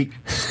 freak,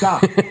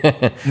 stop.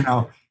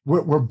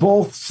 We're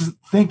both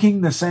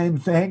thinking the same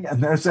thing,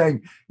 and they're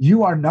saying,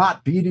 you are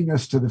not beating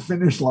us to the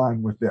finish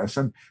line with this.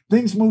 And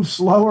things move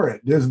slower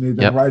at Disney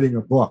than writing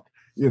a book,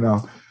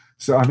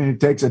 So,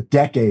 it takes a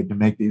decade to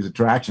make these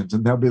attractions,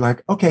 and they'll be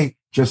like, okay,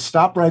 just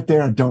stop right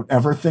there and don't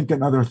ever think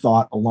another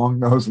thought along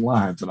those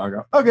lines. And I'll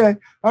go, okay,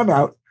 I'm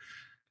out.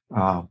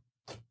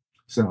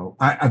 So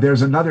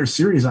there's another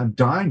series I'm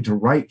dying to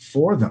write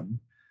for them.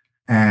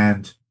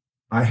 And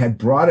I had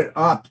brought it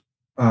up,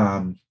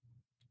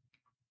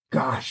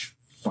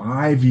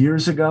 5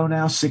 years ago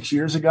now, 6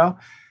 years ago.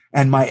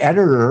 And my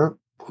editor,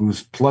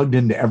 who's plugged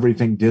into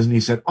everything Disney,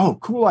 said, oh,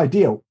 cool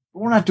idea.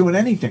 We're not doing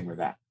anything with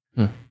that.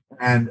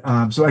 And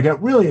so I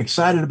got really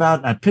excited about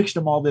it, and I pitched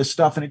him all this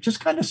stuff, and it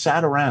just kind of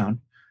sat around.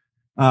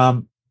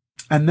 And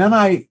then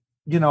I,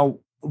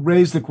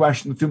 raised the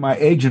question through my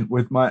agent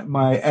with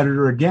my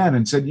editor again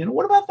and said,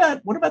 what about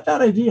that? What about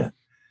that idea?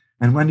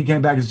 And when he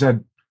came back and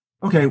said,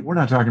 okay, we're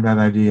not talking about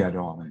that idea at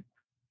all.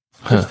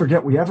 Just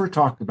forget we ever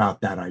talked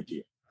about that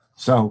idea.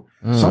 So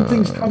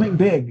something's coming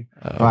big,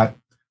 but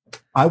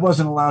I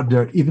wasn't allowed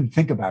to even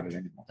think about it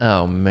anymore.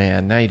 Oh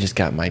man, now you just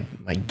got my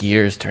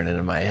gears turning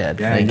in my head.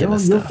 Yeah,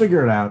 you'll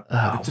figure it out.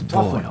 It's a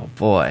tough one. Oh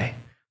boy.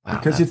 Wow,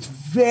 because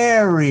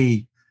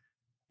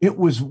it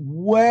was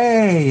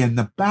way in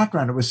the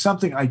background. It was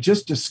something I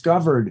just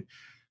discovered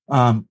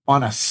on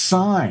a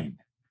sign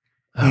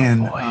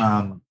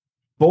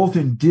both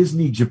in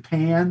Disney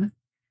Japan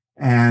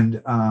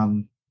and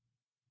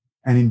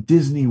in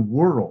Disney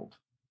World.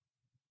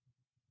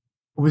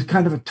 It was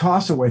kind of a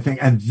toss-away thing.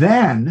 And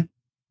then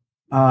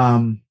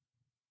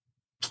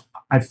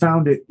I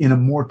found it in a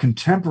more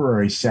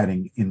contemporary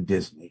setting in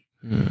Disney.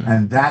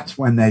 And that's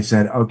when they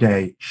said,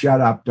 okay, shut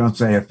up, don't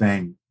say a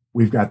thing.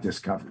 We've got this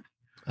covered.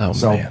 Oh,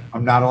 so man.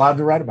 I'm not allowed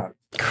to write about it.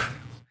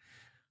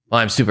 Well,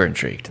 I'm super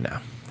intrigued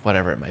now,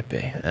 whatever it might be.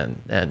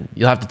 And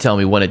you'll have to tell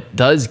me when it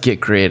does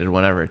get created,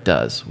 whenever it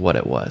does, what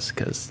it was,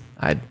 because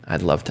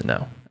I'd love to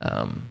know.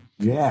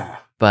 Yeah.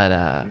 But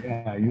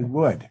yeah, you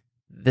would.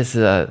 This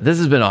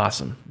has been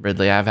awesome,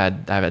 Ridley. I've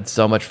had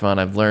so much fun.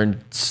 I've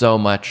learned so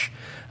much.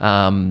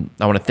 I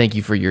want to thank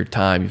you for your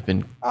time. You've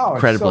been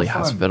incredibly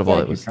hospitable.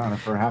 Thank you, Connor,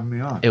 for having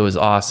me on. It was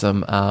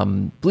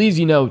awesome. Please,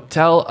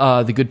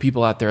 tell the good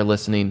people out there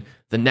listening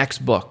the next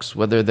books,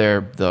 whether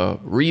they're the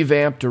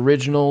revamped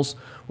originals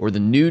or the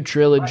new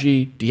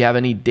trilogy. Right. Do you have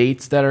any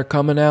dates that are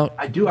coming out?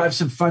 I do. I have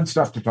some fun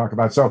stuff to talk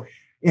about. So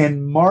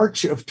in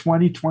March of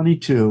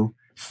 2022,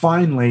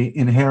 finally,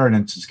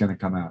 Inheritance is going to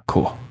come out.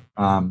 Cool.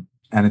 And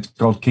it's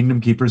called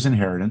Kingdom Keeper's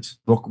Inheritance,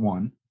 Book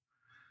 1.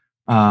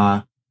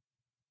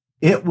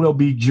 It will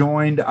be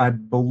joined, I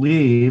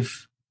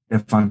believe,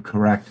 if I'm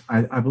correct,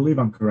 I believe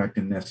I'm correct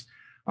in this.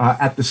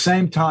 At the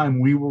same time,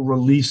 we will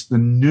release the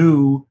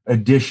new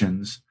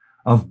editions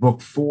of Book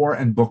 4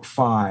 and Book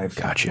 5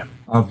 Gotcha.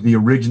 Of the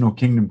original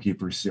Kingdom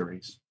Keepers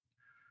series.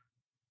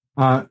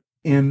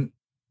 In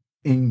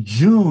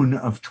June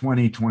of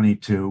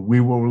 2022, we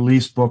will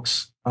release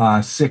books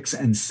 6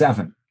 and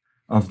 7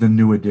 of the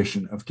new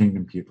edition of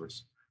Kingdom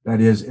Keepers.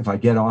 That is, if I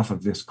get off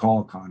of this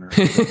call, Connor.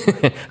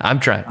 I'm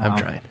trying.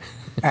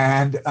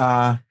 And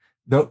a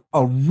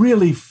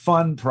really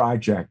fun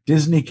project.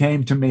 Disney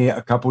came to me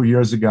a couple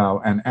years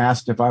ago and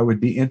asked if I would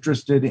be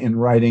interested in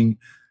writing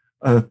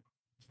a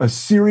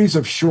series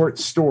of short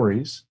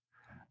stories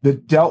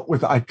that dealt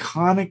with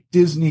iconic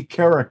Disney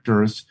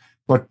characters,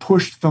 but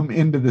pushed them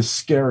into the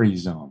scary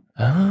zone.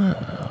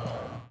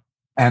 Oh.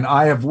 And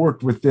I have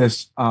worked with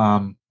this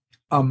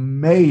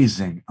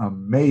amazing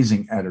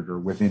editor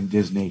within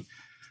Disney,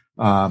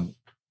 Lauren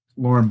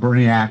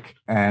Berniak,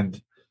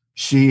 and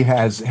she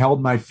has held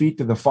my feet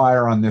to the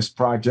fire on this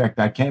project.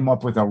 I came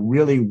up with a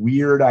really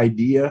weird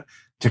idea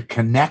to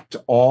connect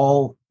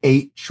all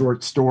 8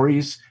 short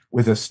stories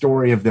with a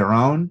story of their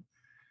own.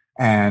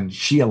 And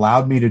she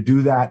allowed me to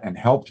do that and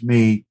helped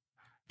me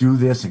do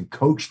this and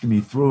coached me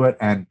through it.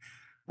 And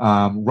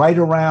right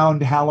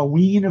around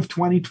Halloween of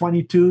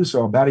 2022,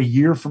 so about a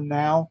year from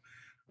now,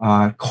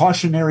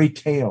 Cautionary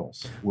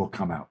Tales will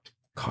come out.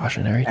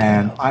 Cautionary Tales.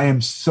 And I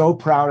am so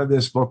proud of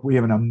this book. We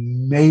have an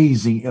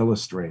amazing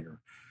illustrator.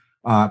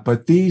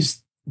 But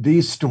these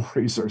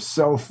stories are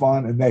so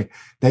fun, and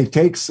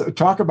they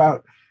talk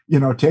about,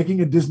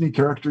 taking a Disney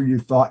character you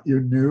thought you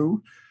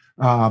knew.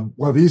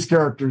 Well, these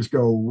characters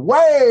go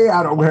way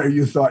out of where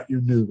you thought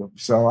you knew them.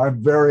 So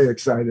I'm very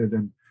excited,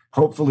 and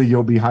hopefully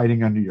you'll be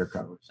hiding under your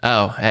covers.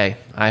 Oh, hey,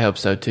 I hope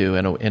so too,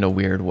 in a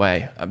weird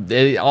way.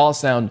 They all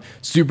sound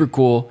super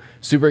cool,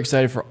 super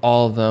excited for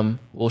all of them.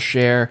 We'll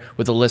share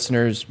with the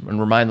listeners and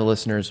remind the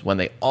listeners when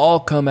they all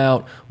come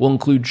out. We'll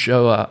include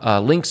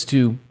links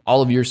to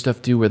all of your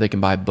stuff too, where they can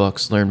buy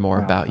books, learn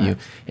more about you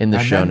in the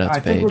show notes page.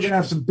 I think we're going to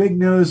have some big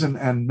news,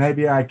 and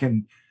maybe I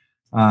can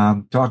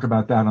talk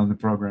about that on the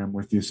program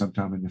with you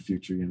sometime in the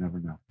future. You never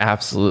know.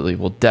 Absolutely.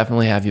 We'll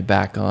definitely have you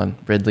back on.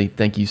 Ridley,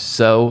 thank you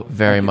so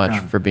very much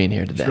for being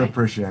here today. Sure,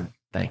 appreciate it.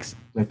 Thanks.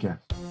 Take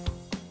care.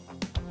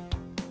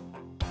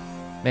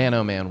 Man,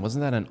 oh man,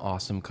 wasn't that an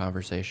awesome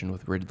conversation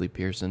with Ridley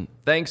Pearson?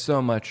 Thanks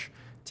so much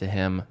to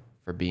him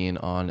for being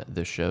on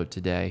the show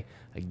today.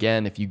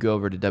 Again, if you go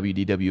over to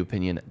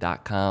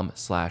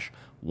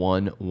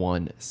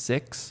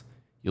wdwopinion.com/116,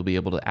 you'll be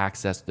able to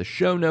access the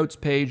show notes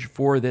page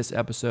for this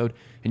episode,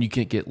 and you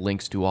can get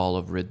links to all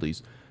of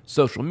Ridley's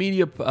social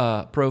media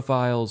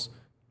profiles,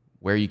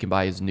 where you can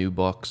buy his new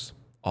books,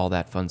 all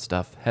that fun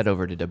stuff. Head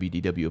over to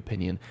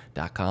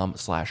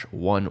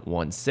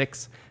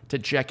wdwopinion.com/116 to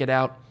check it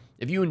out.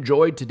 If you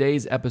enjoyed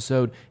today's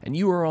episode and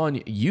you are on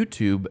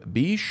YouTube,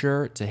 be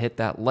sure to hit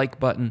that like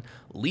button,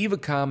 leave a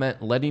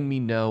comment letting me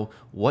know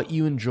what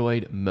you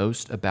enjoyed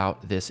most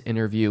about this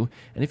interview.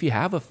 And if you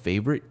have a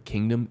favorite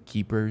Kingdom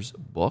Keepers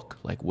book,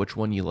 like which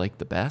one you like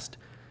the best,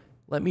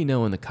 let me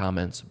know in the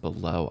comments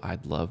below.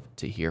 I'd love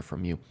to hear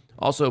from you.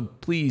 Also,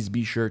 please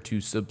be sure to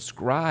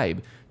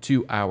subscribe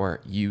to our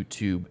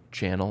YouTube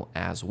channel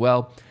as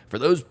well. For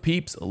those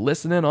peeps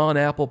listening on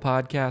Apple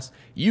Podcasts,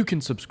 you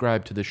can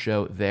subscribe to the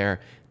show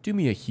there. Do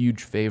me a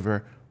huge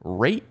favor,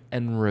 rate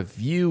and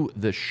review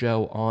the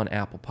show on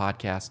Apple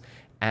Podcasts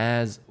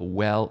as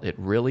well. It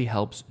really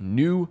helps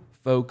new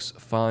folks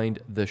find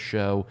the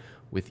show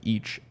with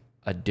each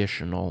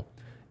additional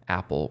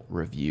Apple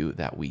review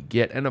that we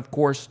get. And of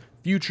course,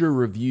 future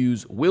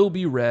reviews will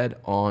be read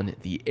on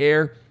the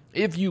air.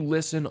 If you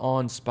listen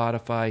on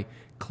Spotify,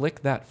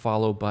 click that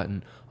follow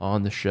button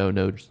on the show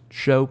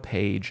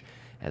page,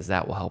 as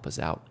that will help us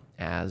out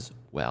as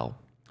well.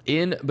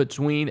 In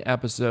between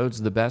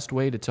episodes, the best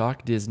way to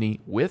talk Disney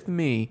with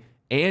me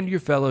and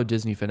your fellow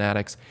Disney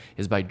fanatics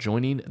is by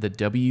joining the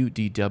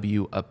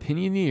WDW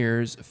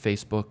Opinioneers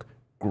Facebook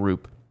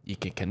group. You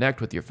can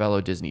connect with your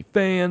fellow Disney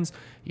fans.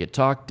 You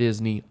talk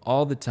Disney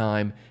all the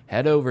time.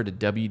 Head over to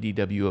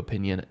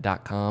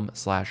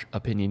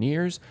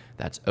wdwopinion.com/opinioneers.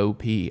 That's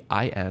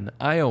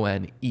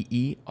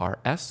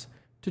OPINIONEERS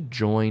to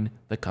join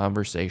the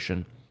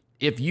conversation.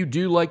 If you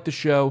do like the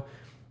show,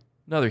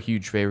 another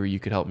huge favor you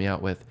could help me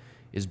out with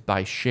is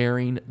by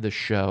sharing the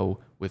show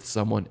with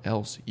someone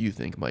else you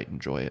think might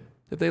enjoy it.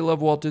 If they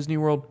love Walt Disney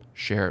World,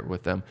 share it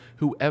with them,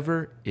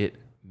 whoever it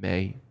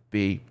may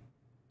be.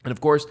 And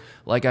of course,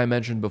 like I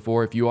mentioned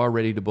before, if you are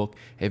ready to book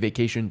a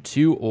vacation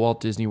to Walt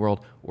Disney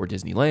World or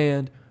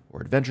Disneyland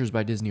or Adventures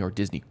by Disney or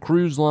Disney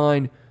Cruise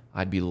Line,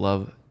 I'd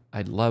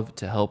love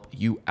to help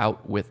you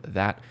out with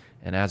that.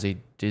 And as a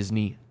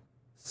Disney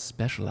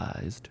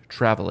specialized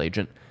travel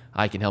agent,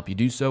 I can help you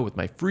do so with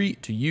my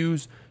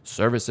free-to-use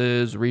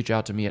services. Reach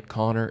out to me at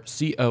Connor,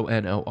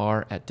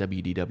 CONOR, at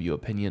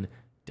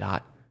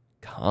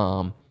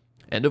WDWopinion.com.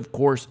 And of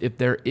course, if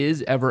there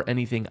is ever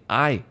anything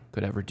I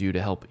could ever do to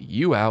help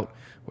you out,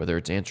 whether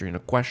it's answering a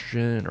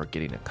question or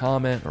getting a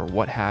comment or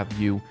what have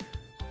you,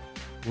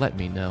 let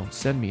me know.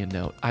 Send me a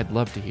note. I'd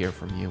love to hear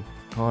from you.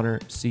 Connor,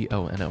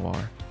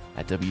 CONOR,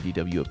 at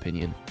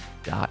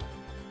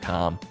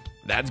WDWopinion.com.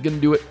 That's going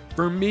to do it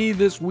for me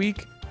this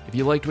week. If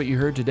you liked what you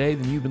heard today,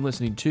 then you've been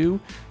listening to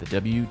the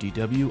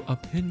WDW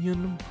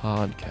Opinion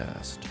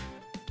Podcast.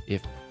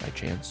 If by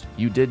chance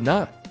you did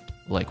not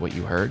like what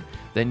you heard,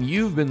 then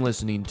you've been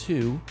listening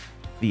to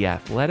the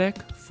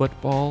Athletic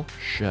Football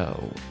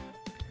Show.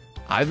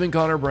 I've been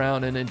Connor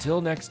Brown, and until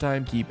next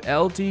time, keep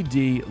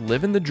LTD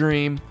living the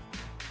dream,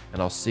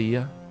 and I'll see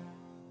you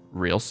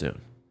real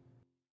soon.